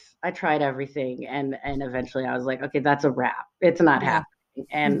sports. I tried everything, and eventually I was like, okay, that's a wrap. It's not Yeah. happening.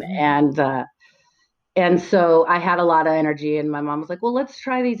 And Mhm. and so I had a lot of energy, and my mom was like, well, let's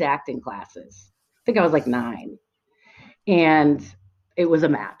try these acting classes. I think I was like 9, and it was a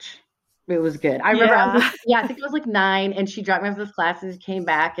match. It was good. I remember, Yeah. yeah, I think I was like 9, and she dropped me off those classes, came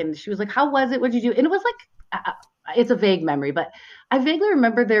back, and she was like, how was it? What'd you do? And it was like, it's a vague memory, but I vaguely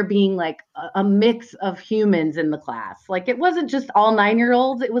remember there being like a mix of humans in the class. Like it wasn't just all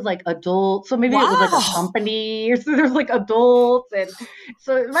 9-year-olds, it was like adults. So maybe it was like a Wow. company, or so there's like adults, and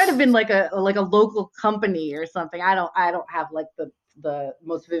so it might have been like a local company or something. I don't have like the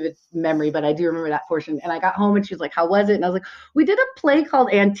most vivid memory, but I do remember that portion. And I got home and she was like, how was it? And I was like, we did a play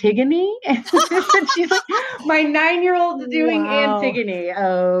called Antigone. And she's like, my 9-year-old's doing Wow. Antigone.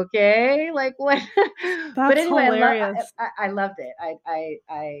 Okay. Like what? But That's anyway, hilarious. I loved it. I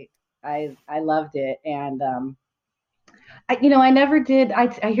loved it. And, I never did.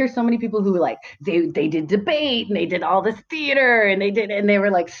 I hear so many people who like they did debate and they did all this theater and they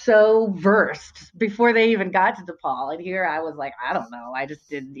were like so versed before they even got to DePaul. And here I was like, I don't know. I just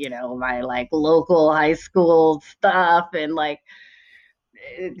did my like local high school stuff and like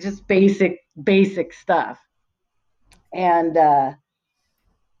just basic stuff. And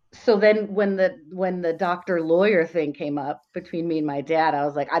so then when the doctor lawyer thing came up between me and my dad, I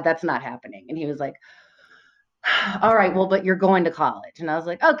was like, that's not happening. And he was like, all right, well, but you're going to college. And I was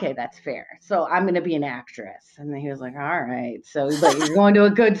like, okay, that's fair. So I'm going to be an actress. And then he was like, all right. So, but you're going to a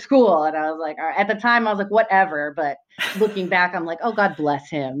good school. And I was like, all right. At the time, I was like, whatever. But looking back, I'm like, oh, God bless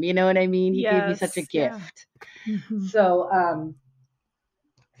him. You know what I mean? He gave me such a gift. Yeah. Mm-hmm.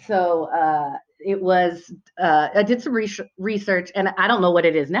 It was, I did some research, and I don't know what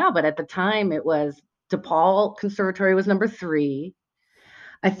it is now, but at the time it was DePaul Conservatory was number 3.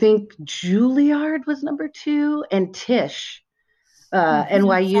 I think Juilliard was number 2, and Tisch,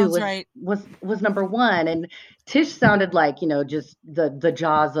 NYU was number 1. And Tisch sounded like, just the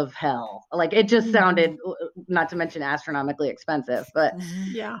jaws of hell. Like it just sounded, not to mention astronomically expensive, but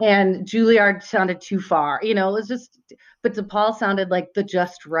yeah. And Juilliard sounded too far, it was just, but DePaul sounded like the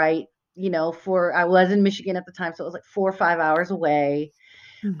just right, I was in Michigan at the time. So it was like 4 or 5 hours away.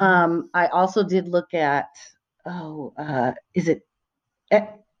 Mm-hmm. I also did look at, is it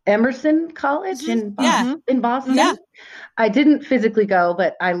Emerson College in Boston? Yeah. I didn't physically go,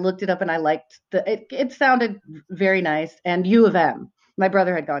 but I looked it up and I liked it sounded very nice. And U of M, my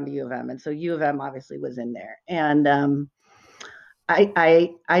brother had gone to U of M. And so U of M obviously was in there. And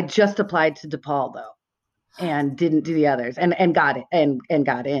I just applied to DePaul though, and didn't do the others and got it and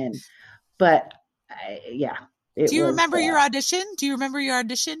got in. But do you remember your audition?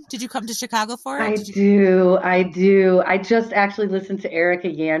 Did you come to Chicago for it? I do. I just actually listened to Erica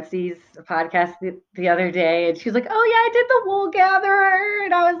Yancey's podcast the other day, and she was like, "Oh yeah, I did the Wool Gatherer,"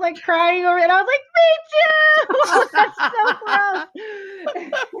 and I was like crying over it. And I was like, "Me too!" That's so gross.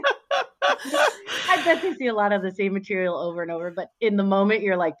 I bet you see a lot of the same material over and over, but in the moment,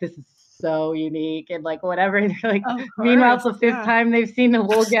 you're like, "This is so unique," and like whatever. And they're like, meanwhile, it's the 5th time they've seen the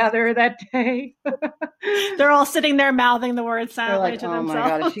Wool Gatherer that day. They're all sitting there mouthing the words silently to themselves. Oh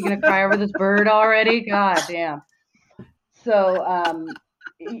my God, is she gonna cry over this bird already? God damn. So,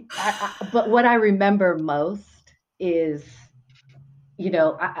 but what I remember most is,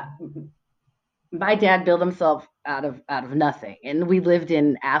 my dad built himself out of nothing, and we lived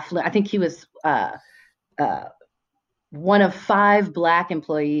in affluent. I think he was one of 5 Black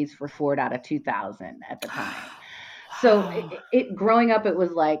employees for Ford out of 2,000 at the time. So growing up, it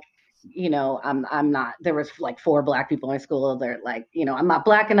was like, I'm not, there was like 4 Black people in my school. They're like, I'm not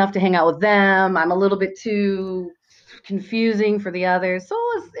Black enough to hang out with them. I'm a little bit too confusing for the others. So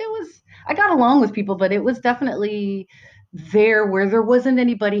it was, I got along with people, but it was definitely there where there wasn't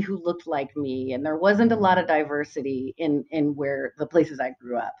anybody who looked like me, and there wasn't a lot of diversity in where the places I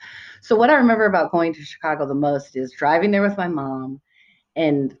grew up. So what I remember about going to Chicago the most is driving there with my mom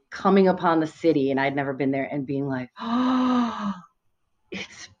and coming upon the city, and I'd never been there, and being like, oh,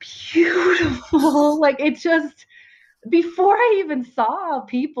 it's beautiful. Like it just, before I even saw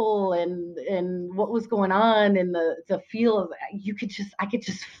people and what was going on and the feel of, I could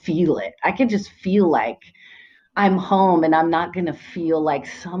just feel it. I could just feel like I'm home, and I'm not going to feel like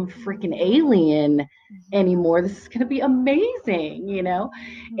some freaking alien anymore. This is going to be amazing,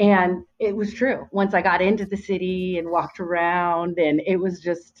 And it was true. Once I got into the city and walked around, and it was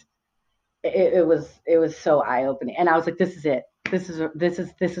just, it was so eye-opening. And I was like, this is it. This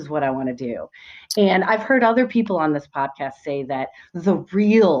is what I want to do. And I've heard other people on this podcast say that the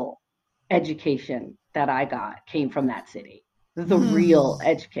real education that I got came from that city. The real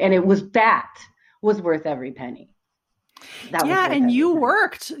education. And it was worth every penny. And you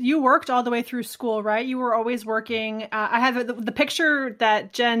worked all the way through school, right? You were always working. I have the picture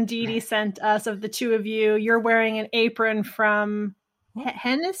that Jen Deedy sent us of the two of you. You're wearing an apron from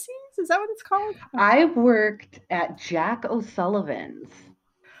Hennessy's. Is that what it's called? I worked at Jack O'Sullivan's.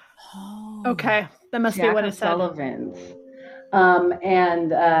 Oh. Okay, that must be what it said. O'Sullivan's.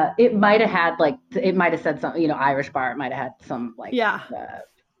 And it might have said something, Irish bar. It might have had some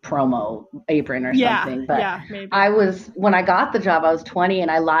promo apron or something. But maybe. When I got the job, I was 20, and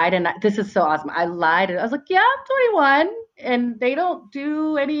I lied. And this is so awesome. I lied. And I was like, yeah, I'm 21. And they don't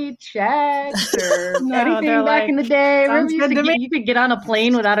do any checks or anything back in the day. Remember you could get on a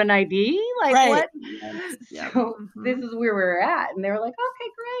plane without an ID? Like what? So this is where we're at. And they were like, okay,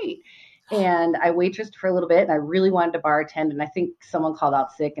 great. And I waitressed for a little bit, and I really wanted to bartend. And I think someone called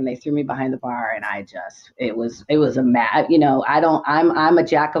out sick, and they threw me behind the bar. And it was I'm a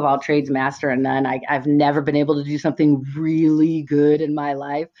jack of all trades, master of none. I've never been able to do something really good in my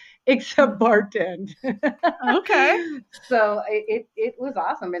life except bartend. Okay. So it was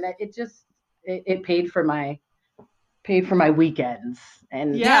awesome. And it paid for my weekends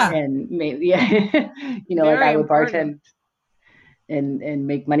and maybe, like I would bartend and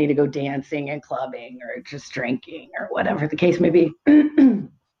make money to go dancing and clubbing or just drinking or whatever the case may be.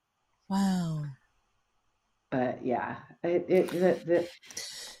 Wow. But yeah,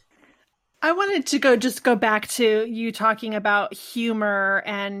 I wanted to go back to you talking about humor,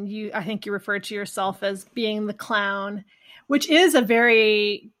 and I think you referred to yourself as being the clown, which is a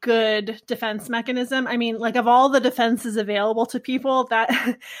very good defense mechanism. I mean, like, of all the defenses available to people,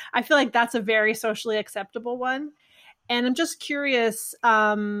 that I feel like that's a very socially acceptable one. And I'm just curious,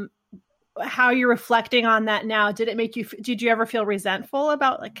 how you're reflecting on that now. Did you ever feel resentful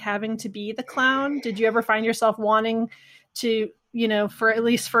about like having to be the clown? Did you ever find yourself wanting to, for at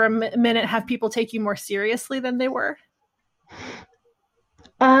least for a minute, have people take you more seriously than they were?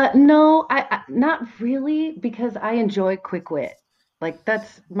 No, I not really, because I enjoy quick wit. Like,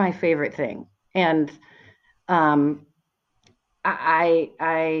 that's my favorite thing. And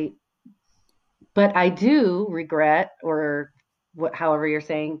but I do regret, or however you're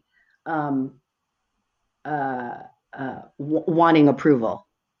saying, wanting approval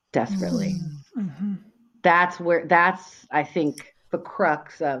desperately. Mm-hmm. That's I think the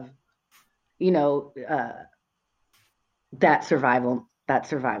crux of, that survival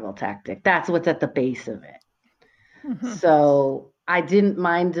tactic. That's what's at the base of it. Mm-hmm. So I didn't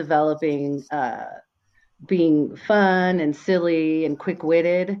mind developing, being fun and silly and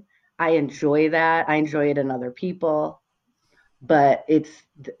quick-witted. I enjoy that. I enjoy it in other people. But it's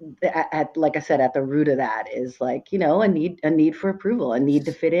like I said, at the root of that is like, a need for approval, a need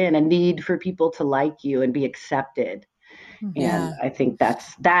to fit in, a need for people to like you and be accepted. Yeah. And I think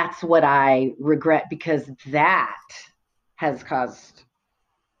that's what I regret, because that has caused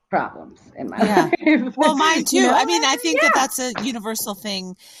problems in my life. Well, mine too. I mean, I think that's a universal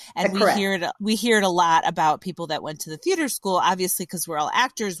thing, and we hear it a lot about people that went to the theater school, obviously, because we're all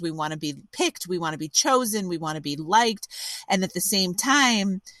actors. We want to be picked, we want to be chosen, we want to be liked, and at the same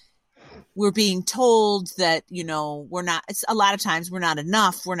time, we're being told that, we're not. A lot of times we're not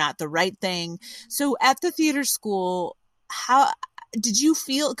enough, we're not the right thing. So at the theater school, how did you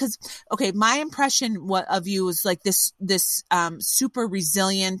feel? Because, okay, my impression of you was like this super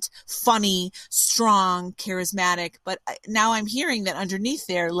resilient, funny, strong, charismatic. But now I'm hearing that underneath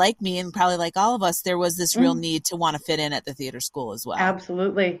there, like me and probably like all of us, there was this real need to want to fit in at the theater school as well.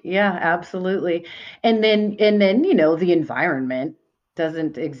 Absolutely. Yeah, absolutely. And then, the environment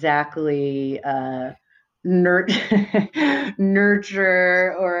doesn't exactly nurture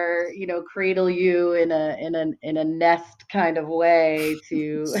or cradle you in a nest kind of way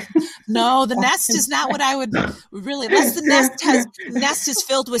to no, the nest is not what I would really, unless the nest is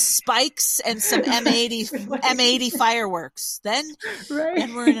filled with spikes and some M80 fireworks, then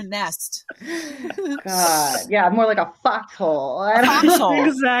we're in a nest. God, yeah, more like a foxhole.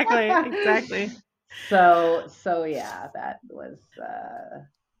 Exactly. So yeah, that was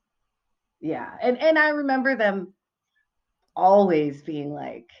yeah. And I remember them always being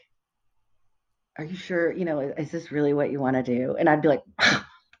like, are you sure, is this really what you want to do? And I'd be like,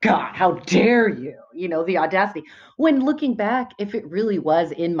 God, how dare you? The audacity. When looking back, if it really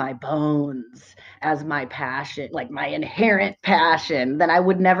was in my bones as my passion, like my inherent passion, then I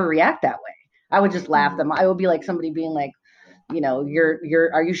would never react that way. I would just laugh them. I would be like somebody being like,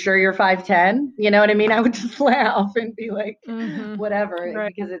 are you sure you're 5'10"? You know what I mean? I would just laugh and be like, whatever,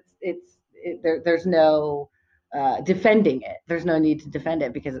 right. Because there's no defending it. There's no need to defend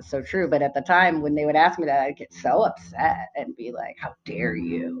it because it's so true. But at the time when they would ask me that, I'd get so upset and be like, how dare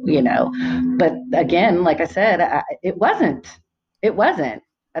you, But again, like I said, it wasn't.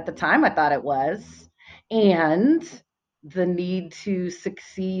 At the time I thought it was. And the need to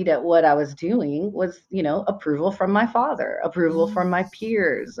succeed at what I was doing was, approval from my father, approval from my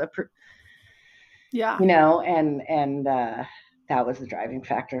peers, and that was the driving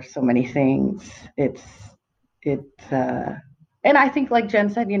factor of so many things. And I think, like Jen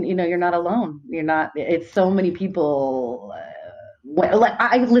said, you're not alone. You're not. It's so many people. Like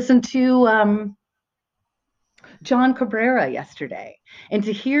I listened to John Cabrera yesterday, and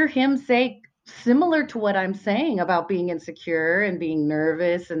to hear him say similar to what I'm saying about being insecure and being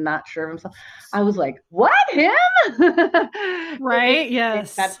nervous and not sure of himself, I was like, "What, him?" Right?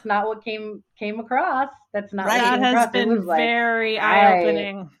 Yes. That's not what came across. That's not. Right. What that has been very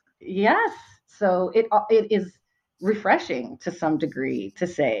eye-opening. Yes. So it is refreshing to some degree to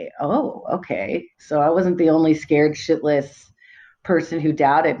say, oh, okay, so I wasn't the only scared shitless person who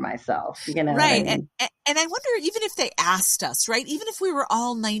doubted myself, Right. I mean? And I wonder, even if they asked us, right? Even if we were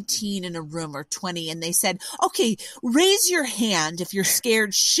all 19 in a room or 20 and they said, okay, raise your hand if you're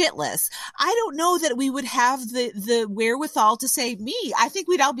scared shitless. I don't know that we would have the wherewithal to say me. I think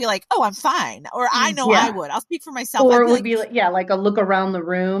we'd all be like, oh, I'm fine. Or I know I would. I'll speak for myself. Or it would be like a look around the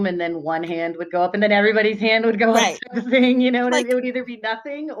room and then one hand would go up and then everybody's hand would go up type of thing. You know, and it would either be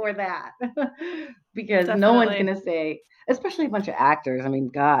nothing or that. Because no one's going to say, especially a bunch of actors. I mean,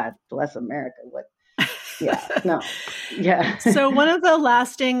 God bless America. So one of the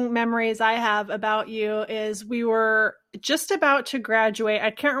lasting memories I have about you is we were just about to graduate. I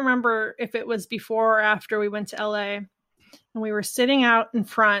can't remember if it was before or after we went to LA, and we were sitting out in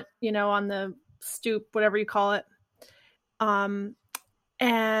front, you know, on the stoop, whatever you call it.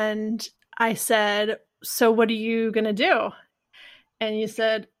 And I said, so what are you going to do? And you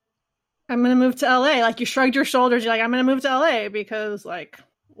said, I'm going to move to LA. Like, you shrugged your shoulders. You're like, I'm going to move to LA because, like,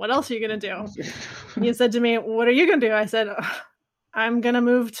 what else are you going to do? You said to me, what are you going to do? I said, I'm going to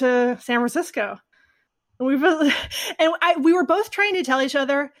move to San Francisco. And we were both trying to tell each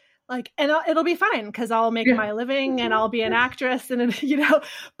other, like, and it'll be fine because I'll make my living and I'll be an actress. And, you know,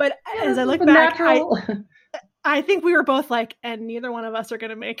 but as I look back, I think we were both like, and neither one of us are going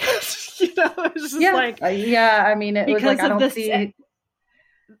to make it. You know, it's just I mean, it was like, I don't see...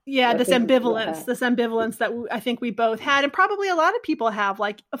 this ambivalence that I think we both had, and probably a lot of people have.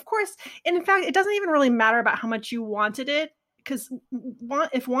 Like, of course, and in fact, it doesn't even really matter about how much you wanted it, because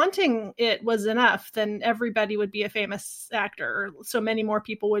if wanting it was enough, then everybody would be a famous actor, or so many more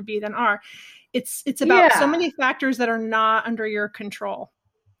people would be than are. It's about so many factors that are not under your control,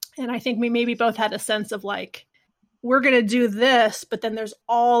 and I think we maybe both had a sense of like, we're going to do this, but then there's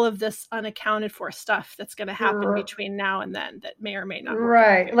all of this unaccounted for stuff that's going to happen between now and then that may or may not.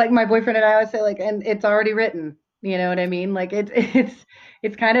 Right. Like my boyfriend and I would say, like, and it's already written, you know what I mean? Like it's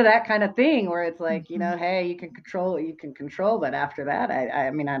kind of that kind of thing where it's like, you know, hey, you can control what you can control. But after that, I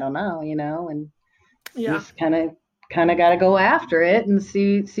mean, I don't know, you know, and you just kind of got to go after it and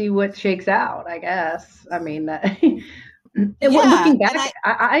see what shakes out, I guess. I mean, looking back,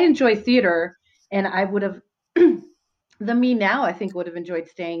 I enjoy theater, and I would have, the me now, I think, would have enjoyed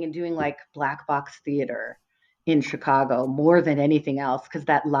staying and doing like black box theater in Chicago more than anything else, because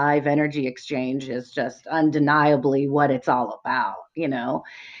that live energy exchange is just undeniably what it's all about, you know.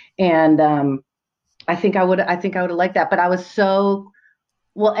 And I think I would have liked that, but I was so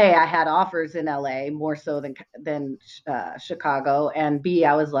I had offers in LA more so than Chicago, and B,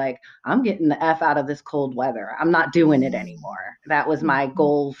 I was like, I'm getting the F out of this cold weather. I'm not doing it anymore. That was my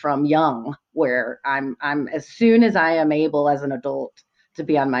goal from young, where I'm as soon as I am able as an adult to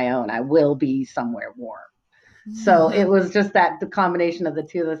be on my own, I will be somewhere warm. So it was just the combination of the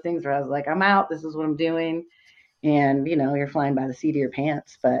two of those things where I was like, I'm out. This is what I'm doing. And, you know, you're flying by the seat of your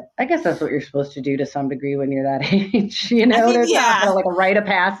pants, but I guess that's what you're supposed to do to some degree when you're that age, you know, I mean, there's not kind of like a rite of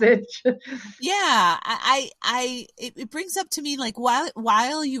passage. Yeah. It brings up to me, like,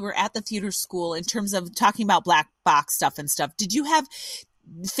 while you were at the theater school, in terms of talking about black box stuff and stuff, did you have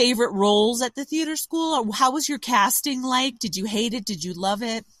favorite roles at the theater school? Or how was your casting like? Did you hate it? Did you love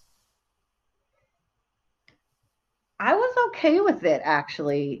it? I was okay with it,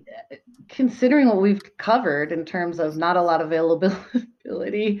 actually, considering what we've covered in terms of not a lot of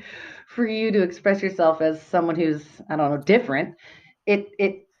availability for you to express yourself as someone who's, I don't know, different.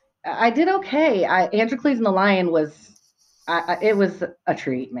 I did okay. Andrew Cleves and the Lion it was a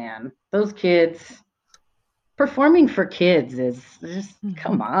treat, man. Those kids, performing for kids is just,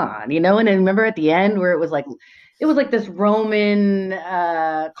 come on, you know? And I remember at the end where it was like this Roman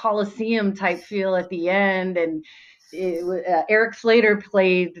Colosseum type feel at the end, and Eric Slater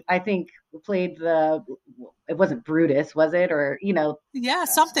played it wasn't Brutus, was it? Or, you know,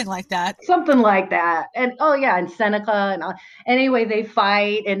 something like that. And and Seneca and all. Anyway, they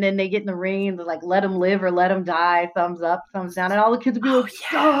fight, and then they get in the ring, and they're like, let him live or let him die, thumbs up, thumbs down, and all the kids would be like,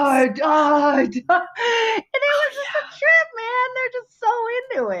 die. And it was just a trip, man. They're just so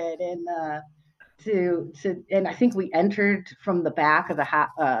into it. And I think we entered from the back of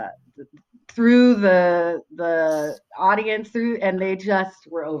the through the audience, and they just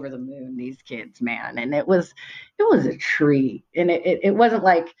were over the moon, these kids, man. And it was a treat. And it wasn't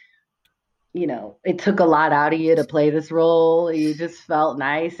like, you know, it took a lot out of you to play this role. You just felt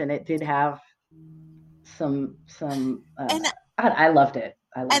nice, and it did have some I loved it.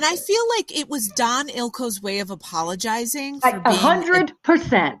 I feel like it was Don Ilko's way of apologizing for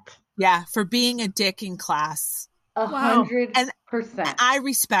 100%. For being a dick in class. 100%. And I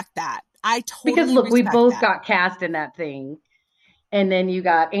respect that. I totally because look, we both that. Got cast in that thing, and then you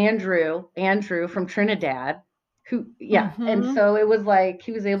got Andrew from Trinidad, And so it was like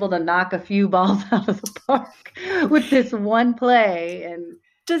he was able to knock a few balls out of the park with this one play. And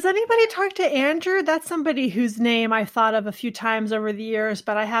does anybody talk to Andrew? That's somebody whose name I thought of a few times over the years,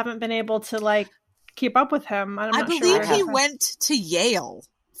 but I haven't been able to like keep up with him. I believe he went to Yale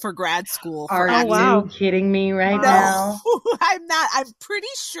for grad school. Are you kidding me now? I'm not. I'm pretty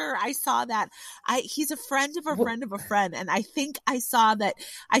sure I saw that. He's a friend of a friend of a friend. And I think I saw that.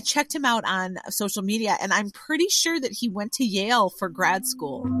 I checked him out on social media, and I'm pretty sure that he went to Yale for grad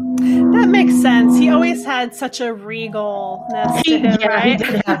school. That makes sense. He always had such a regalness to him, right?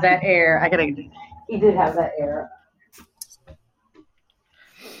 He did have that air. He did have that air.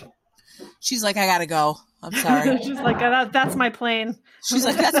 She's like, I gotta go. I'm sorry. She's like, that's my plane. She's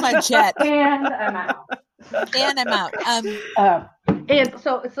like, that's my jet. And I'm out. And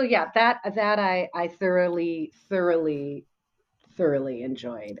so yeah, that I thoroughly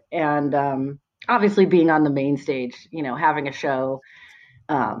enjoyed. And obviously being on the main stage, having a show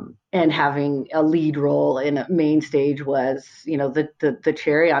and having a lead role in a main stage was, the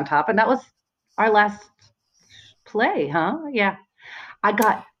cherry on top. And that was our last play, huh? Yeah. I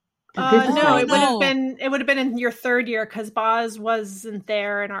got no, it would have been in your third year because Boz wasn't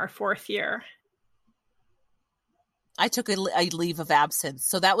there in our fourth year. I took a leave of absence,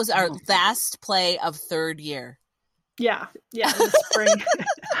 so that was our last play of third year. Yeah, in the spring.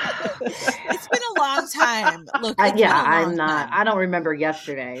 It's been a long time. Look, I'm not. I don't remember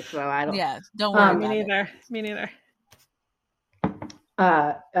yesterday, so I don't. Yeah, don't worry. Me neither.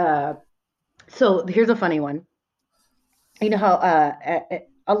 So here's a funny one. You know how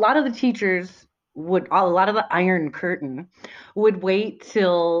a lot of the teachers a lot of the Iron Curtain would wait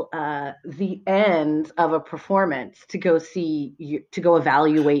till the end of a performance to go see you, to go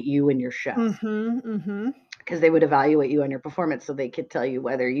evaluate you and your show. Because they would evaluate you on your performance so they could tell you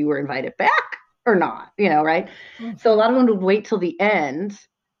whether you were invited back or not, right? So a lot of them would wait till the end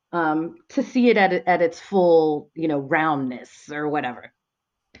to see it at its full, roundness or whatever.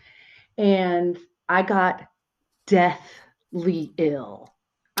 And I got deathly ill.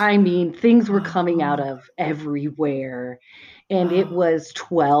 I mean, things were coming out of everywhere, and it was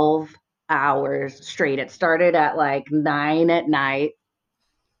 12 hours straight. It started at like 9 at night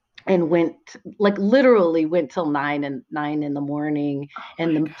and literally went till 9 in the morning.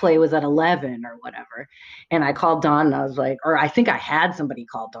 And the play was at 11 or whatever. And I called Don and I was like, or I think I had somebody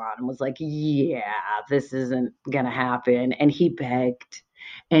call Don and was like, yeah, this isn't going to happen. And he begged.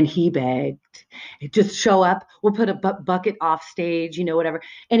 Just show up. We'll put a bucket off stage, whatever.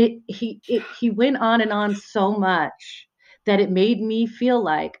 And he went on and on so much that it made me feel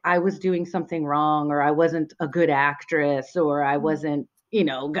like I was doing something wrong, or I wasn't a good actress, or I wasn't,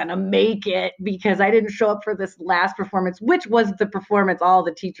 gonna make it because I didn't show up for this last performance, which was the performance all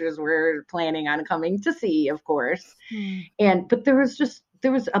the teachers were planning on coming to see, of course. But there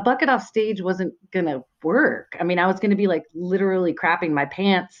was a bucket off stage wasn't going to work. I mean, I was going to be like literally crapping my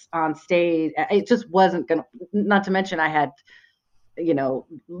pants on stage. It just wasn't going to, not to mention I had,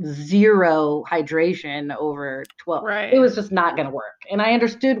 zero hydration over 12. Right. It was just not going to work. And I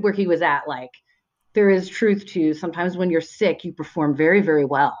understood where he was at. Like, there is truth to sometimes when you're sick, you perform very, very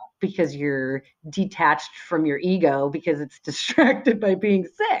well because you're detached from your ego because it's distracted by being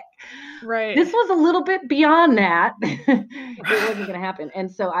sick. Right. This was a little bit beyond that. It wasn't going to happen.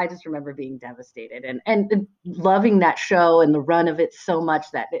 And so I just remember being devastated and loving that show and the run of it so much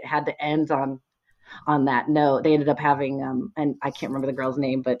that it had to end on that note. They ended up having, and I can't remember the girl's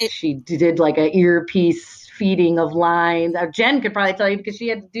name, but she did like an earpiece feeding of lines. Jen could probably tell you because she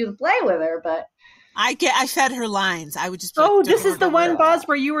had to do the play with her, but I fed her lines. I would just. This is the one, Boz,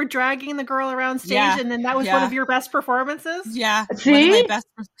 where you were dragging the girl around stage, and then that was one of your best performances. Yeah, see, one of my best.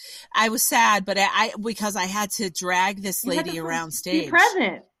 I was sad, but because I had to drag this lady around stage. Be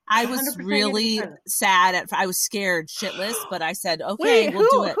present. I was really sad. I was scared shitless, but I said, "Okay, we'll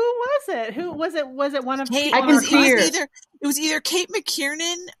do it." Who was it? Who was it? Was it one of? Kate, it was either Kate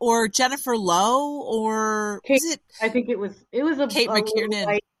McKiernan or Jennifer Lowe, or Kate, was it? I think it was a Kate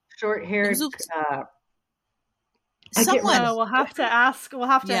McKiernan. Short-haired. Someone. We'll have to ask. We'll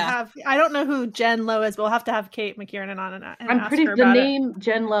have to have. I don't know who Jen Lowe is, but we'll have to have Kate McKiernan on and I'm pretty. The name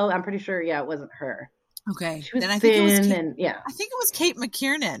Jen Lowe. I'm pretty sure. Yeah, it wasn't her. Okay, she was then I thin, think it was Kate, and yeah, I think it was Kate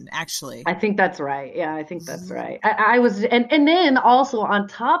McKiernan. Actually, I think that's right. Yeah, I think that's right. I was, and then also on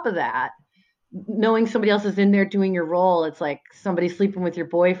top of that, knowing somebody else is in there doing your role, it's like somebody sleeping with your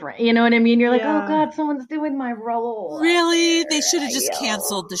boyfriend. You know what I mean? You're like, oh God, someone's doing my role. Really? They should have just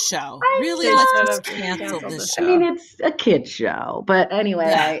canceled the show. Let's just cancel this show. I mean, it's a kid show, but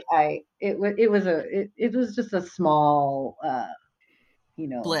anyway, it was just a small,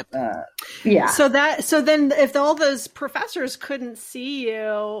 blip. Yeah. So then if all those professors couldn't see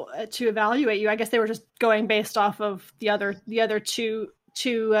you to evaluate you, I guess they were just going based off of the other two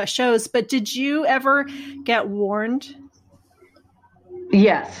shows. But did you ever get warned?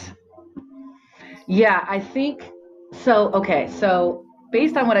 Yes. Yeah, I think so. Okay. So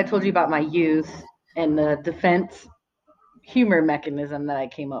based on what I told you about my youth and the defense humor mechanism that I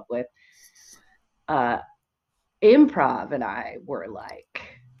came up with, improv and I were like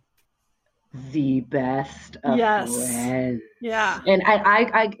the best of friends. Yeah. And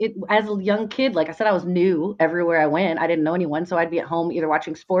as a young kid, like I said, I was new everywhere I went. I didn't know anyone. So I'd be at home either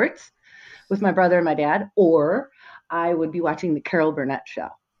watching sports with my brother and my dad, or I would be watching the Carol Burnett show.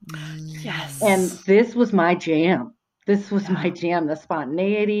 Yes. And this was my jam. My jam. The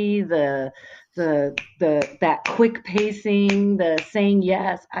spontaneity, the that quick pacing, the saying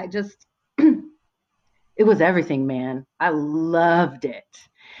yes. It was everything, man. I loved it.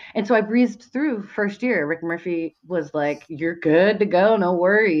 And so I breezed through first year. Rick Murphy was like, "You're good to go. No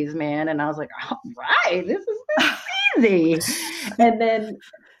worries, man." And I was like, "All right, this is easy." And then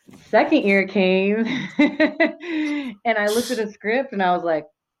second year came and I looked at a script and I was like,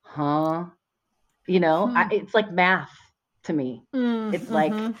 huh? It's like math to me. It's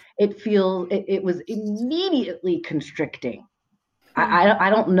like, it was immediately constricting. I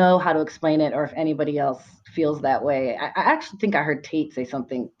don't know how to explain it or if anybody else feels that way. I actually think I heard Tate say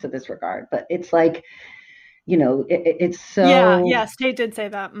something to this regard, but it's like, it's so. Yes, Tate did say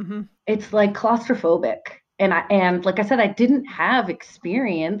that. It's like claustrophobic. And like I said, I didn't have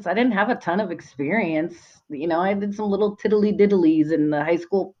experience. I didn't have a ton of experience. I did some little tiddly diddlies in the high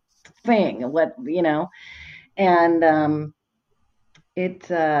school thing and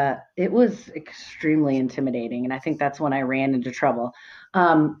it was extremely intimidating. And I think that's when I ran into trouble.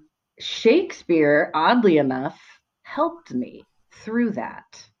 Shakespeare, oddly enough, helped me through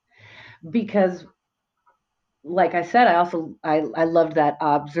that because, like I said, I loved that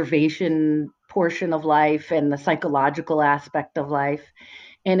observation portion of life and the psychological aspect of life.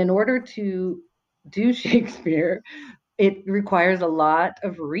 And in order to do Shakespeare, it requires a lot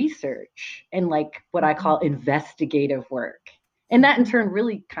of research and like what I call investigative work. And that in turn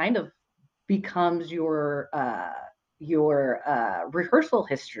really kind of becomes your rehearsal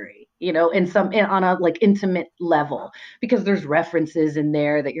history, on a like intimate level, because there's references in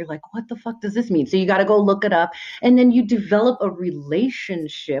there that you're like, what the fuck does this mean? So you got to go look it up. And then you develop a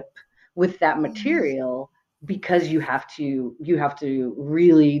relationship with that material because you have to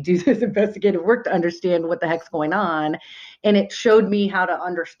really do this investigative work to understand what the heck's going on. And it showed me how to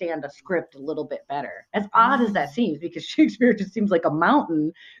understand a script a little bit better, as odd as that seems, because Shakespeare just seems like a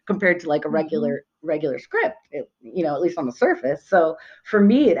mountain compared to like a regular script, at least on the surface. So for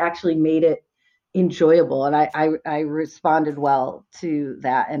me, it actually made it enjoyable, and I responded well to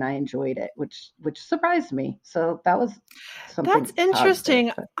that, and I enjoyed it, which surprised me. So that was something. That's interesting.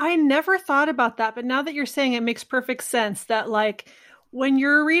 Positive. I never thought about that, but now that you're saying it, makes perfect sense that like when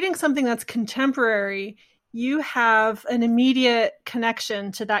you're reading something that's contemporary, you have an immediate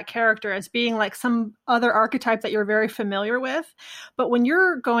connection to that character as being like some other archetype that you're very familiar with. But when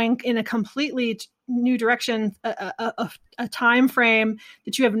you're going in a completely new direction, a time frame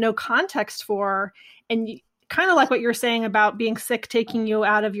that you have no context for, and kind of like what you're saying about being sick taking you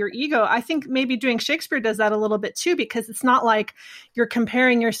out of your ego, I think maybe doing Shakespeare does that a little bit too, because it's not like you're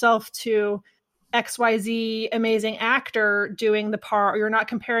comparing yourself to XYZ amazing actor doing the part, or you're not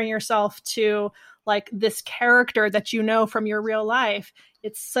comparing yourself to like this character that you know from your real life.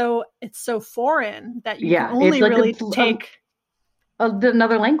 It's so foreign that you can only like really take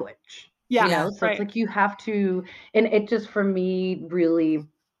another language. Yeah. So right. It's like you have to, and it just for me really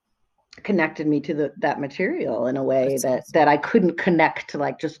connected me to that material in a way that I couldn't connect to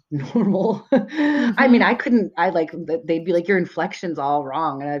like just normal. I mean, they'd be like, your inflection's all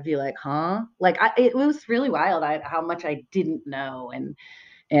wrong. And I'd be like, huh? Like it was really wild how much I didn't know. And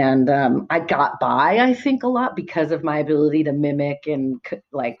I got by, I think, a lot because of my ability to mimic and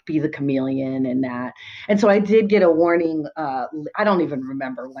like be the chameleon and that. And so I did get a warning. I don't even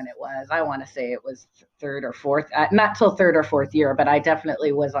remember when it was. I want to say it was third or fourth, not till third or fourth year, but I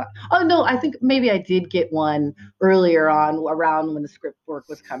definitely was on. Oh no, I think maybe I did get one earlier on, around when the script work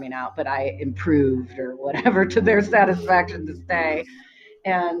was coming out, but I improved or whatever to their satisfaction to stay.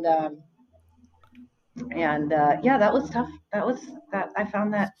 And yeah, that was tough. I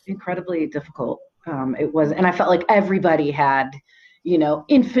found that incredibly difficult. It was, and I felt like everybody had,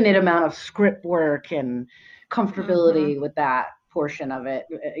 infinite amount of script work and comfortability with that portion of it,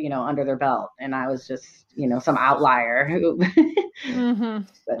 under their belt. And I was just, some outlier who,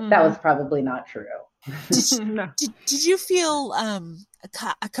 but that was probably not true. No. Did you feel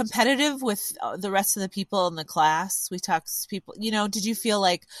competitive with the rest of the people in the class? We talked to people, did you feel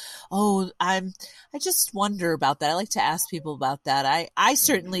like, oh, I just wonder about that. I like to ask people about that. I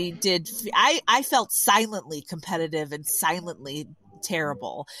certainly did. I felt silently competitive and silently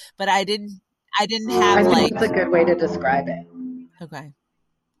terrible, but I didn't have I think like, that's a good way to describe it. okay.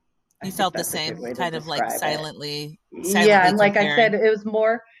 I You think felt the that's a good same, way to kind of like describe it. silently Yeah, and like I comparing. said, it was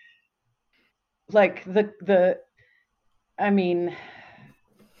more like I mean,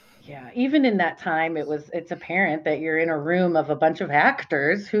 yeah, even in that time, it's apparent that you're in a room of a bunch of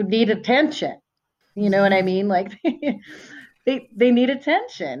actors who need attention. You know what I mean? Like they need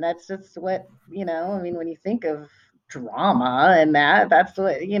attention. That's just what, I mean, when you think of drama and that's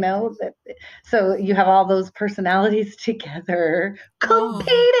what, so you have all those personalities together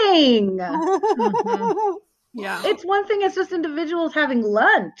competing. Mhm. Yeah. It's one thing, it's just individuals having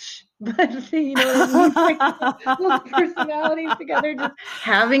lunch, but you know what I mean? Like those personalities together just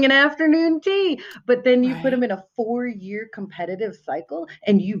having an afternoon tea. But then you put them in a 4-year competitive cycle,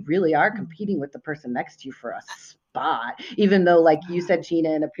 and you really are competing with the person next to you for a spot. Even though, like you said,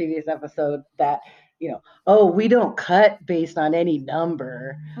 Gina, in a previous episode, that oh, we don't cut based on any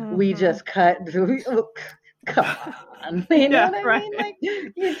number. We just cut. Come on. You know what I mean? Like,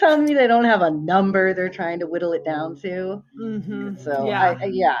 you're telling me they don't have a number they're trying to whittle it down to. So Yeah.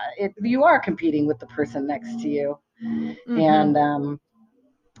 you are competing with the person next to you. And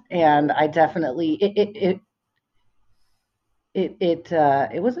I definitely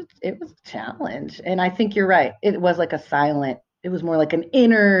it was a challenge. And I think you're right. It was more like an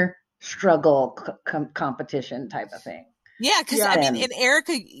inner struggle competition type of thing. Yeah, because I mean, and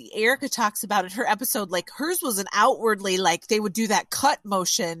Erica talks about it. Her episode, like hers was an outwardly, like they would do that cut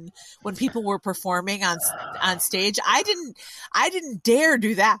motion when people were performing on stage. I didn't dare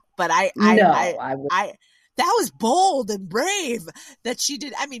do that, but I that was bold and brave that she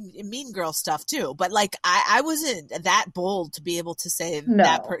did. I mean, Mean Girl stuff too, but like I wasn't that bold to be able to say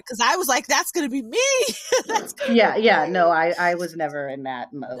that because I was like, that's going to be me. No, I was never in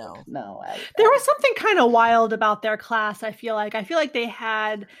that mode. No, there was something kind of wild about their class. I feel like they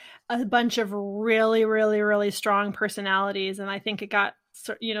had a bunch of really, really, really strong personalities, and I think it got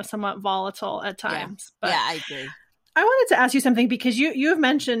somewhat volatile at times. Yeah, I agree. I wanted to ask you something because you have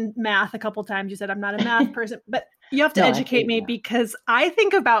mentioned math a couple times. You said I'm not a math person, but you have to educate me because I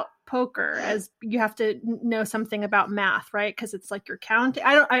think about poker as you have to know something about math, right? Because it's like you're counting.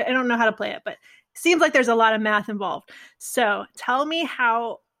 I don't know how to play it, but it seems like there's a lot of math involved. So tell me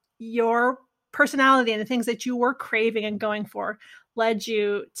how your personality and the things that you were craving and going for led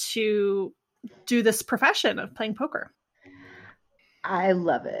you to do this profession of playing poker. I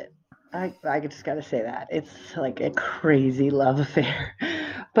love it. I just got to say that it's like a crazy love affair,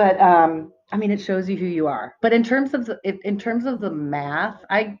 but I mean, it shows you who you are. But in terms of the math,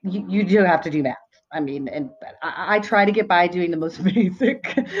 you do have to do math. I mean, and I try to get by doing the most basic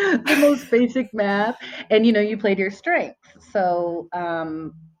math. And you played your strengths, so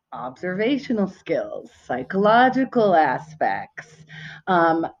observational skills, psychological aspects.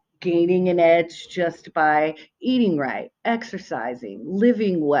 Gaining an edge just by eating right, exercising,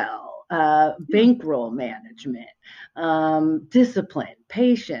 living well. Bankroll management, discipline,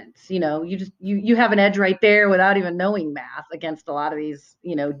 patience. You have an edge right there without even knowing math against a lot of these,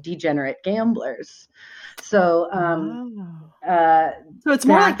 degenerate gamblers. So, so it's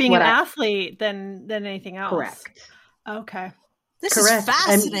more like being an athlete than anything else. Correct. Okay. This is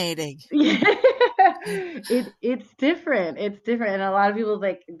fascinating. It's different. It's different, and a lot of people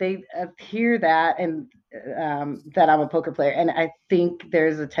they hear that and that I'm a poker player, and I think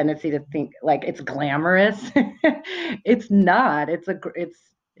there's a tendency to think like it's glamorous. It's not. It's a grind.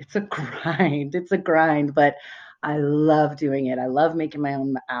 It's a grind, but I love doing it. I love making my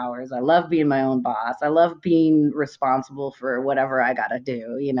own hours. I love being my own boss. I love being responsible for whatever I got to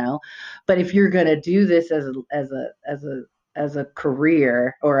do. But if you're gonna do this as a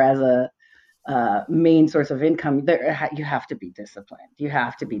career or as a main source of income, you have to be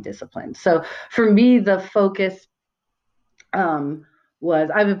disciplined. So for me, the focus was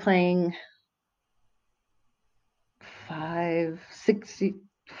I've been playing 5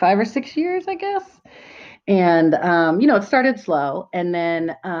 or 6 years, I guess. And, it started slow and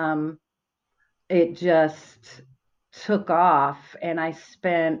then it just took off, and I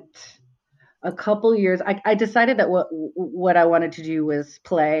spent a couple years. I decided that what I wanted to do was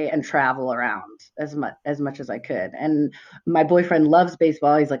play and travel around as much as I could. And my boyfriend loves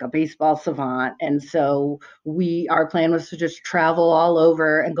baseball. He's like a baseball savant. And so our plan was to just travel all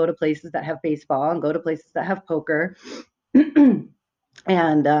over and go to places that have baseball and go to places that have poker.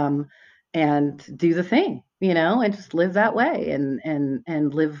 And and do the thing, and just live that way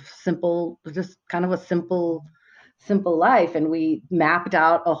and live simple, just kind of a simple life. And we mapped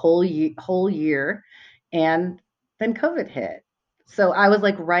out a whole year, and then COVID hit. So I was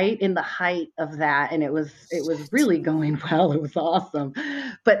like right in the height of that, and it was really going well. It was awesome.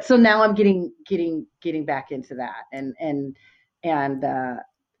 But so now I'm getting back into that, and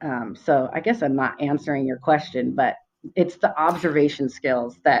so I guess I'm not answering your question, but it's the observation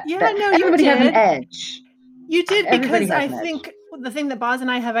skills that everybody has an edge. You did, because I think the thing that Boz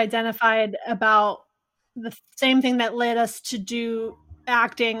and I have identified about the same thing that led us to do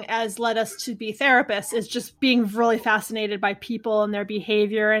acting as led us to be therapists is just being really fascinated by people and their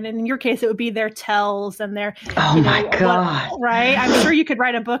behavior. And in your case, it would be their tells and their, my God. Right? I'm sure you could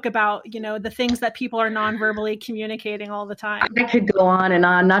write a book about, the things that people are non-verbally communicating all the time. I could go on and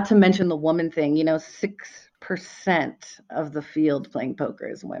on, not to mention the woman thing, 6% of the field playing poker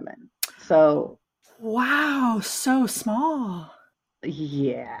is women. So. Wow. So small.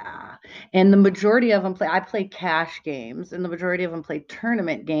 Yeah. And the majority of them I play cash games, and the majority of them play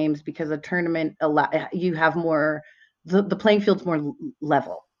tournament games, because a tournament, you have more, the playing field's more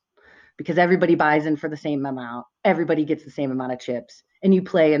level, because everybody buys in for the same amount. Everybody gets the same amount of chips, and you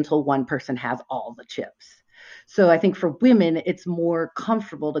play until one person has all the chips. So I think for women, it's more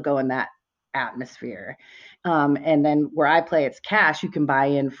comfortable to go in that atmosphere. And then where I play, it's cash. You can buy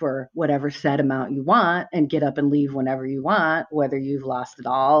in for whatever set amount you want and get up and leave whenever you want, whether you've lost it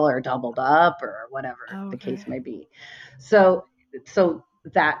all or doubled up or whatever the case may be. So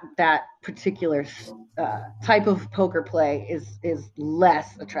that particular type of poker play is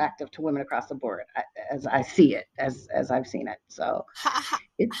less attractive to women across the board, as I see it, as I've seen it. So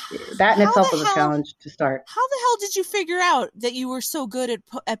that in itself was a challenge to start. How the hell did you figure out that you were so good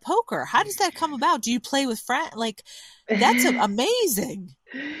at poker? How does that come about? Do you play with friends? Like, that's amazing.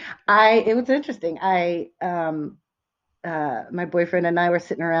 It was interesting. My boyfriend and I were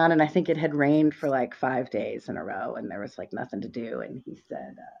sitting around, and I think it had rained for like 5 days in a row, and there was like nothing to do. And he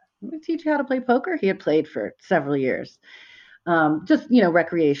said, "Let me teach you how to play poker." He had played for several years, just,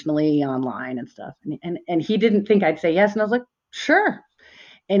 recreationally online and stuff. And he didn't think I'd say yes. And I was like, sure.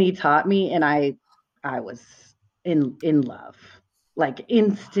 And he taught me, and I was in love, like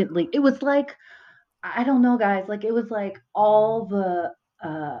instantly. It was like, I don't know, guys, like it was like all the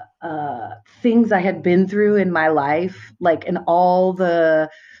things I had been through in my life, like, and all the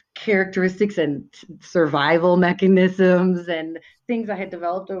characteristics and survival mechanisms and things I had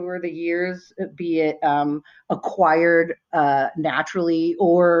developed over the years, be it acquired naturally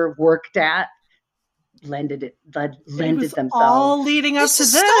or worked at, lended themselves. All leading up to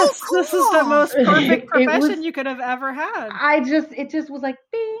this. So cool. This is the most perfect profession you could have ever had. It just was like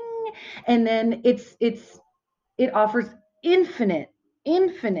bing, and then it offers infinite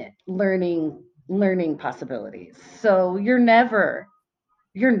learning possibilities. So you're never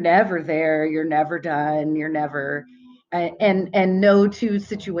there, you're never done, you're never, and no two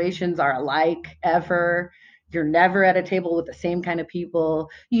situations are alike ever. You're never at a table with the same kind of people.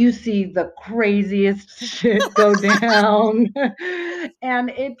 You see the craziest shit go down. And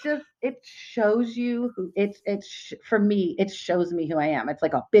it shows you for me, it shows me who I am. It's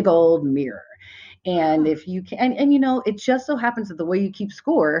like a big old mirror. And if you can, and it just so happens that the way you keep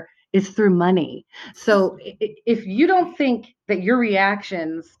score is through money. So if you don't think that your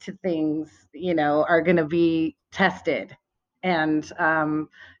reactions to things, are going to be tested and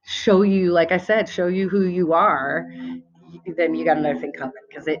show you, like I said, show you who you are, then you got another thing coming,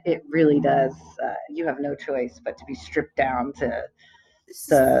 because it really does. You have no choice but to be stripped down to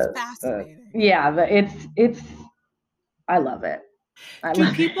fascinating. It's I love it.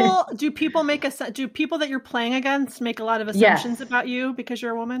 Do people that you're playing against make a lot of assumptions about you because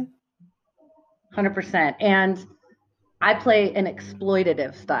you're a woman? 100%. And I play an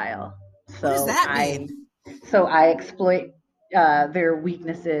exploitative style. So what does that mean? So I exploit their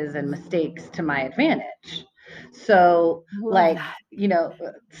weaknesses and mistakes to my advantage. So like,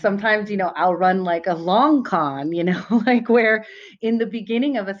 sometimes, I'll run like a long con, like where in the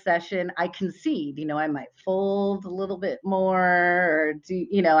beginning of a session I concede, I might fold a little bit more, or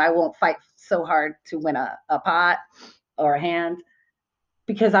I won't fight so hard to win a pot or a hand,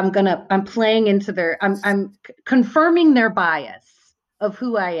 because I'm playing into I'm confirming their bias of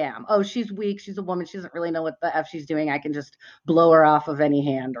who I am. Oh, she's weak. She's a woman. She doesn't really know what the F she's doing. I can just blow her off of any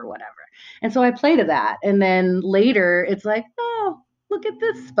hand or whatever. And so I play to that. And then later it's like, oh, look at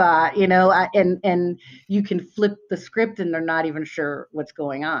this spot, and you can flip the script and they're not even sure what's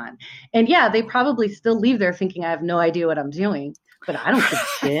going on. And yeah, they probably still leave there thinking I have no idea what I'm doing, but I don't give a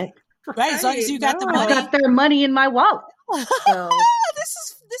shit. Right, as long as you got the money. I got their money in my wallet. So.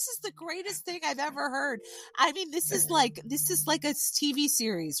 this is the greatest thing I've ever heard. I mean, this is like a TV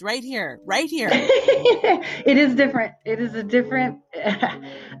series right here. It is different. It is a different.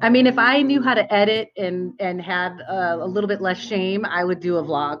 I mean, if I knew how to edit and had a little bit less shame, I would do a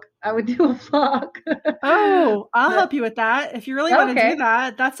vlog. Oh, I'll help you with that. If you really want to Okay. do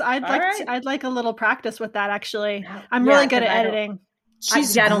that, I'd like a little practice with that. Actually, I'm really good at editing.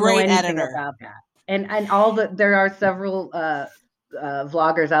 She's I a don't know great anything editor. about that. And there are several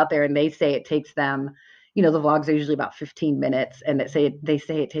vloggers out there, and they say it takes them, the vlogs are usually about 15 minutes, and they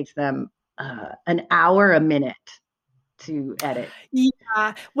say it takes them an hour a minute to edit.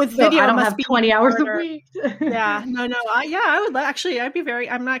 Yeah, with So video, I don't must have be 20 hours a harder. week. Yeah, no. I would actually.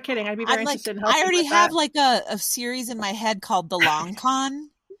 I'm not kidding. I'd be very interested in helping. I already with have that. like a series in my head called The Long Con.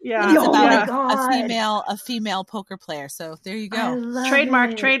 Yeah, And it's Oh about my God. a female poker player. So there you I go. love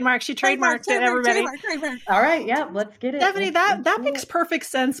Trademark. it. She trademarked it, everybody. Trademark. All right, yeah, let's get it. Stephanie, Let's that do makes it. perfect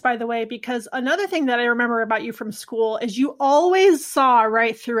sense, by the way, because another thing that I remember about you from school is you always saw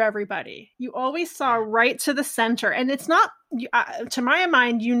right through everybody. You always saw right to the center. And it's not, to my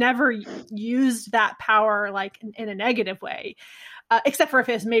mind, you never used that power like in a negative way, except for if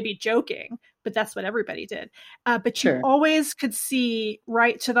it was maybe joking, but that's what everybody did. But Sure. you always could see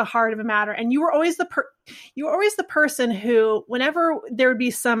right to the heart of a matter. And you were always the person who, whenever there would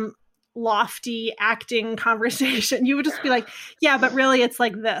be some lofty acting conversation, you would just be like, yeah, but really it's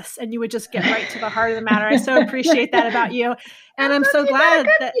like this. And you would just get right to the heart of the matter. I so appreciate that about you. And I'm so glad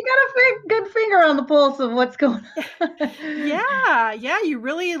that you got a good finger on the pulse of what's going on. yeah, you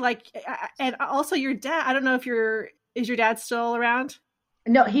really like, and also your dad, I don't know is your dad still around?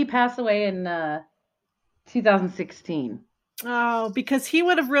 No, he passed away in 2016. Oh, because he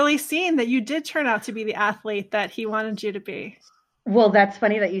would have really seen that you did turn out to be the athlete that he wanted you to be. Well, that's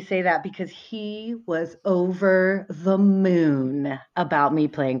funny that you say that, because he was over the moon about me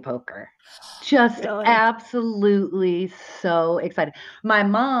playing poker. Just Really? absolutely so excited. My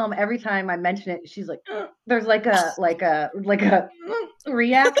mom, every time I mention it, she's like, there's like a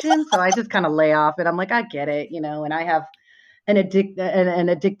reaction. So I just kind of lay off it. I'm like, I get it, and I have an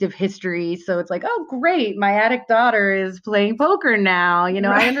addictive history. So it's like, oh, great. My addict daughter is playing poker now.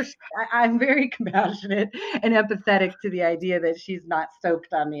 I understand. I'm very compassionate and empathetic to the idea that she's not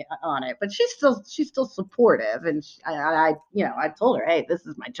stoked on it, but she's still supportive. And I told her, hey, this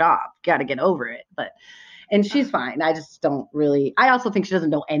is my job. Got to get over it. And she's fine. I just don't really, I also think she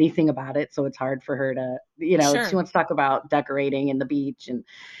doesn't know anything about it. So it's hard for her to, Sure. She wants to talk about decorating in the beach and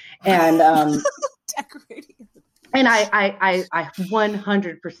Decorating. And I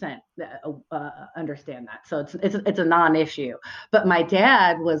 100% understand that. So it's a non-issue. But my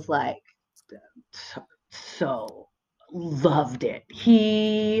dad was like, so loved it.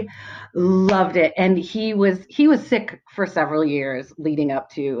 He loved it, and he was sick for several years leading up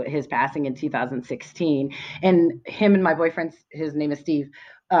to his passing in 2016. And him and my boyfriend, his name is Steve,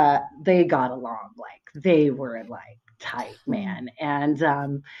 they got along like they were like tight, man.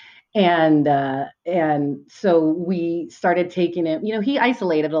 And so we started taking him, he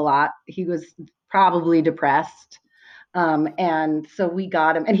isolated a lot. He was probably depressed. And so we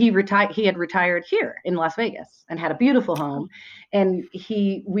got him, and he had retired here in Las Vegas and had a beautiful home. And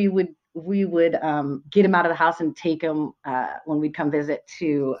we would get him out of the house and take him, when we'd come visit,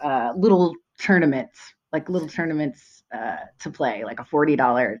 to little tournaments to play, like a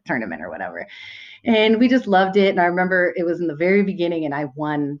 $40 tournament or whatever. And we just loved it. And I remember it was in the very beginning, and I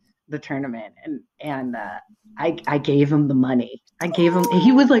won the tournament, and I gave him the money. He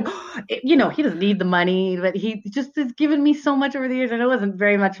was like, he doesn't need the money, but he just has given me so much over the years. I know it wasn't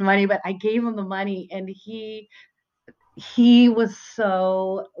very much money, but I gave him the money, and he was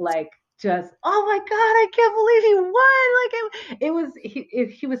so like, just, oh my God, I can't believe he won. Like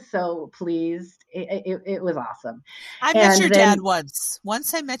he was so pleased. It was awesome. I met your dad once.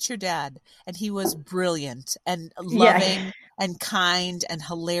 Once I met your dad, and he was brilliant and loving and kind and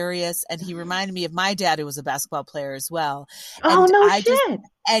hilarious. And he reminded me of my dad, who was a basketball player as well. Oh, and no shit.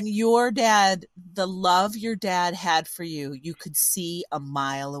 And your dad, the love your dad had for you, you could see a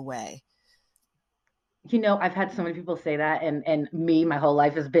mile away. I've had so many people say that, and my whole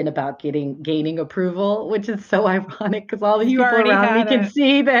life has been about gaining approval, which is so ironic because all these people around me can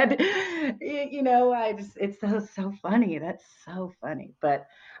see that, it's so funny. That's so funny. But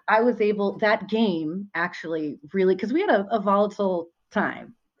I was able, that game actually really, because we had a volatile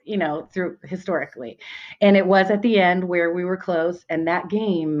time, through historically, and it was at the end where we were close, and that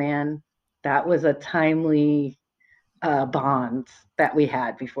game, man, that was a timely bond that we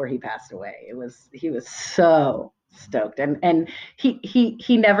had before he passed away. He was so stoked, and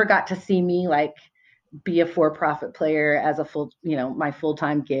he never got to see me like be a for-profit player as a my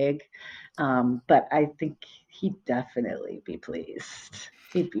full-time gig. But I think he'd definitely be pleased.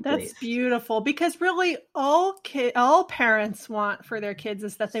 He'd be That's pleased. beautiful, because really all parents want for their kids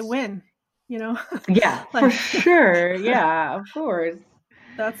is that they win, Yeah, for sure. Yeah, of course.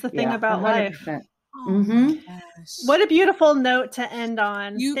 That's the thing about 100%. Life. Oh my gosh. What a beautiful note to end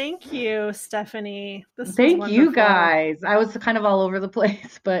on. Thank you, Stephanie. Thank you guys. I was kind of all over the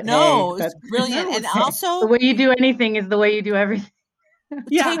place, but no, it's brilliant. And also, the way you do anything is the way you do everything.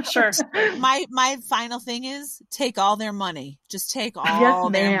 Yeah, sure. My final thing is take all their money. Just take all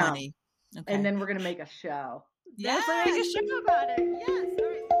their money. Okay. And then we're gonna make a show. Yes, we're gonna make a show about it. Yes. All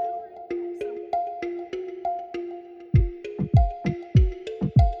right.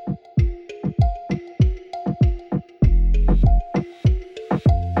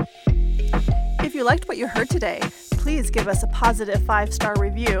 If you liked what you heard today, please give us a positive 5-star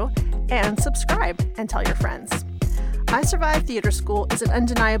review and subscribe and tell your friends. I Survived Theater School is an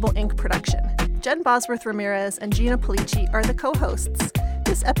Undeniable Inc. production. Jen Bosworth Ramirez and Gina Polici are the co-hosts.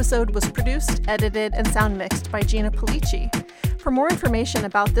 This episode was produced, edited, and sound mixed by Gina Polici. For more information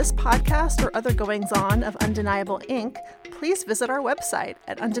about this podcast or other goings-on of Undeniable Inc., please visit our website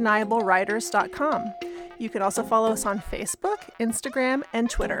at undeniablewriters.com. You can also follow us on Facebook, Instagram, and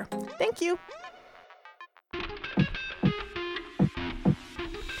Twitter. Thank you.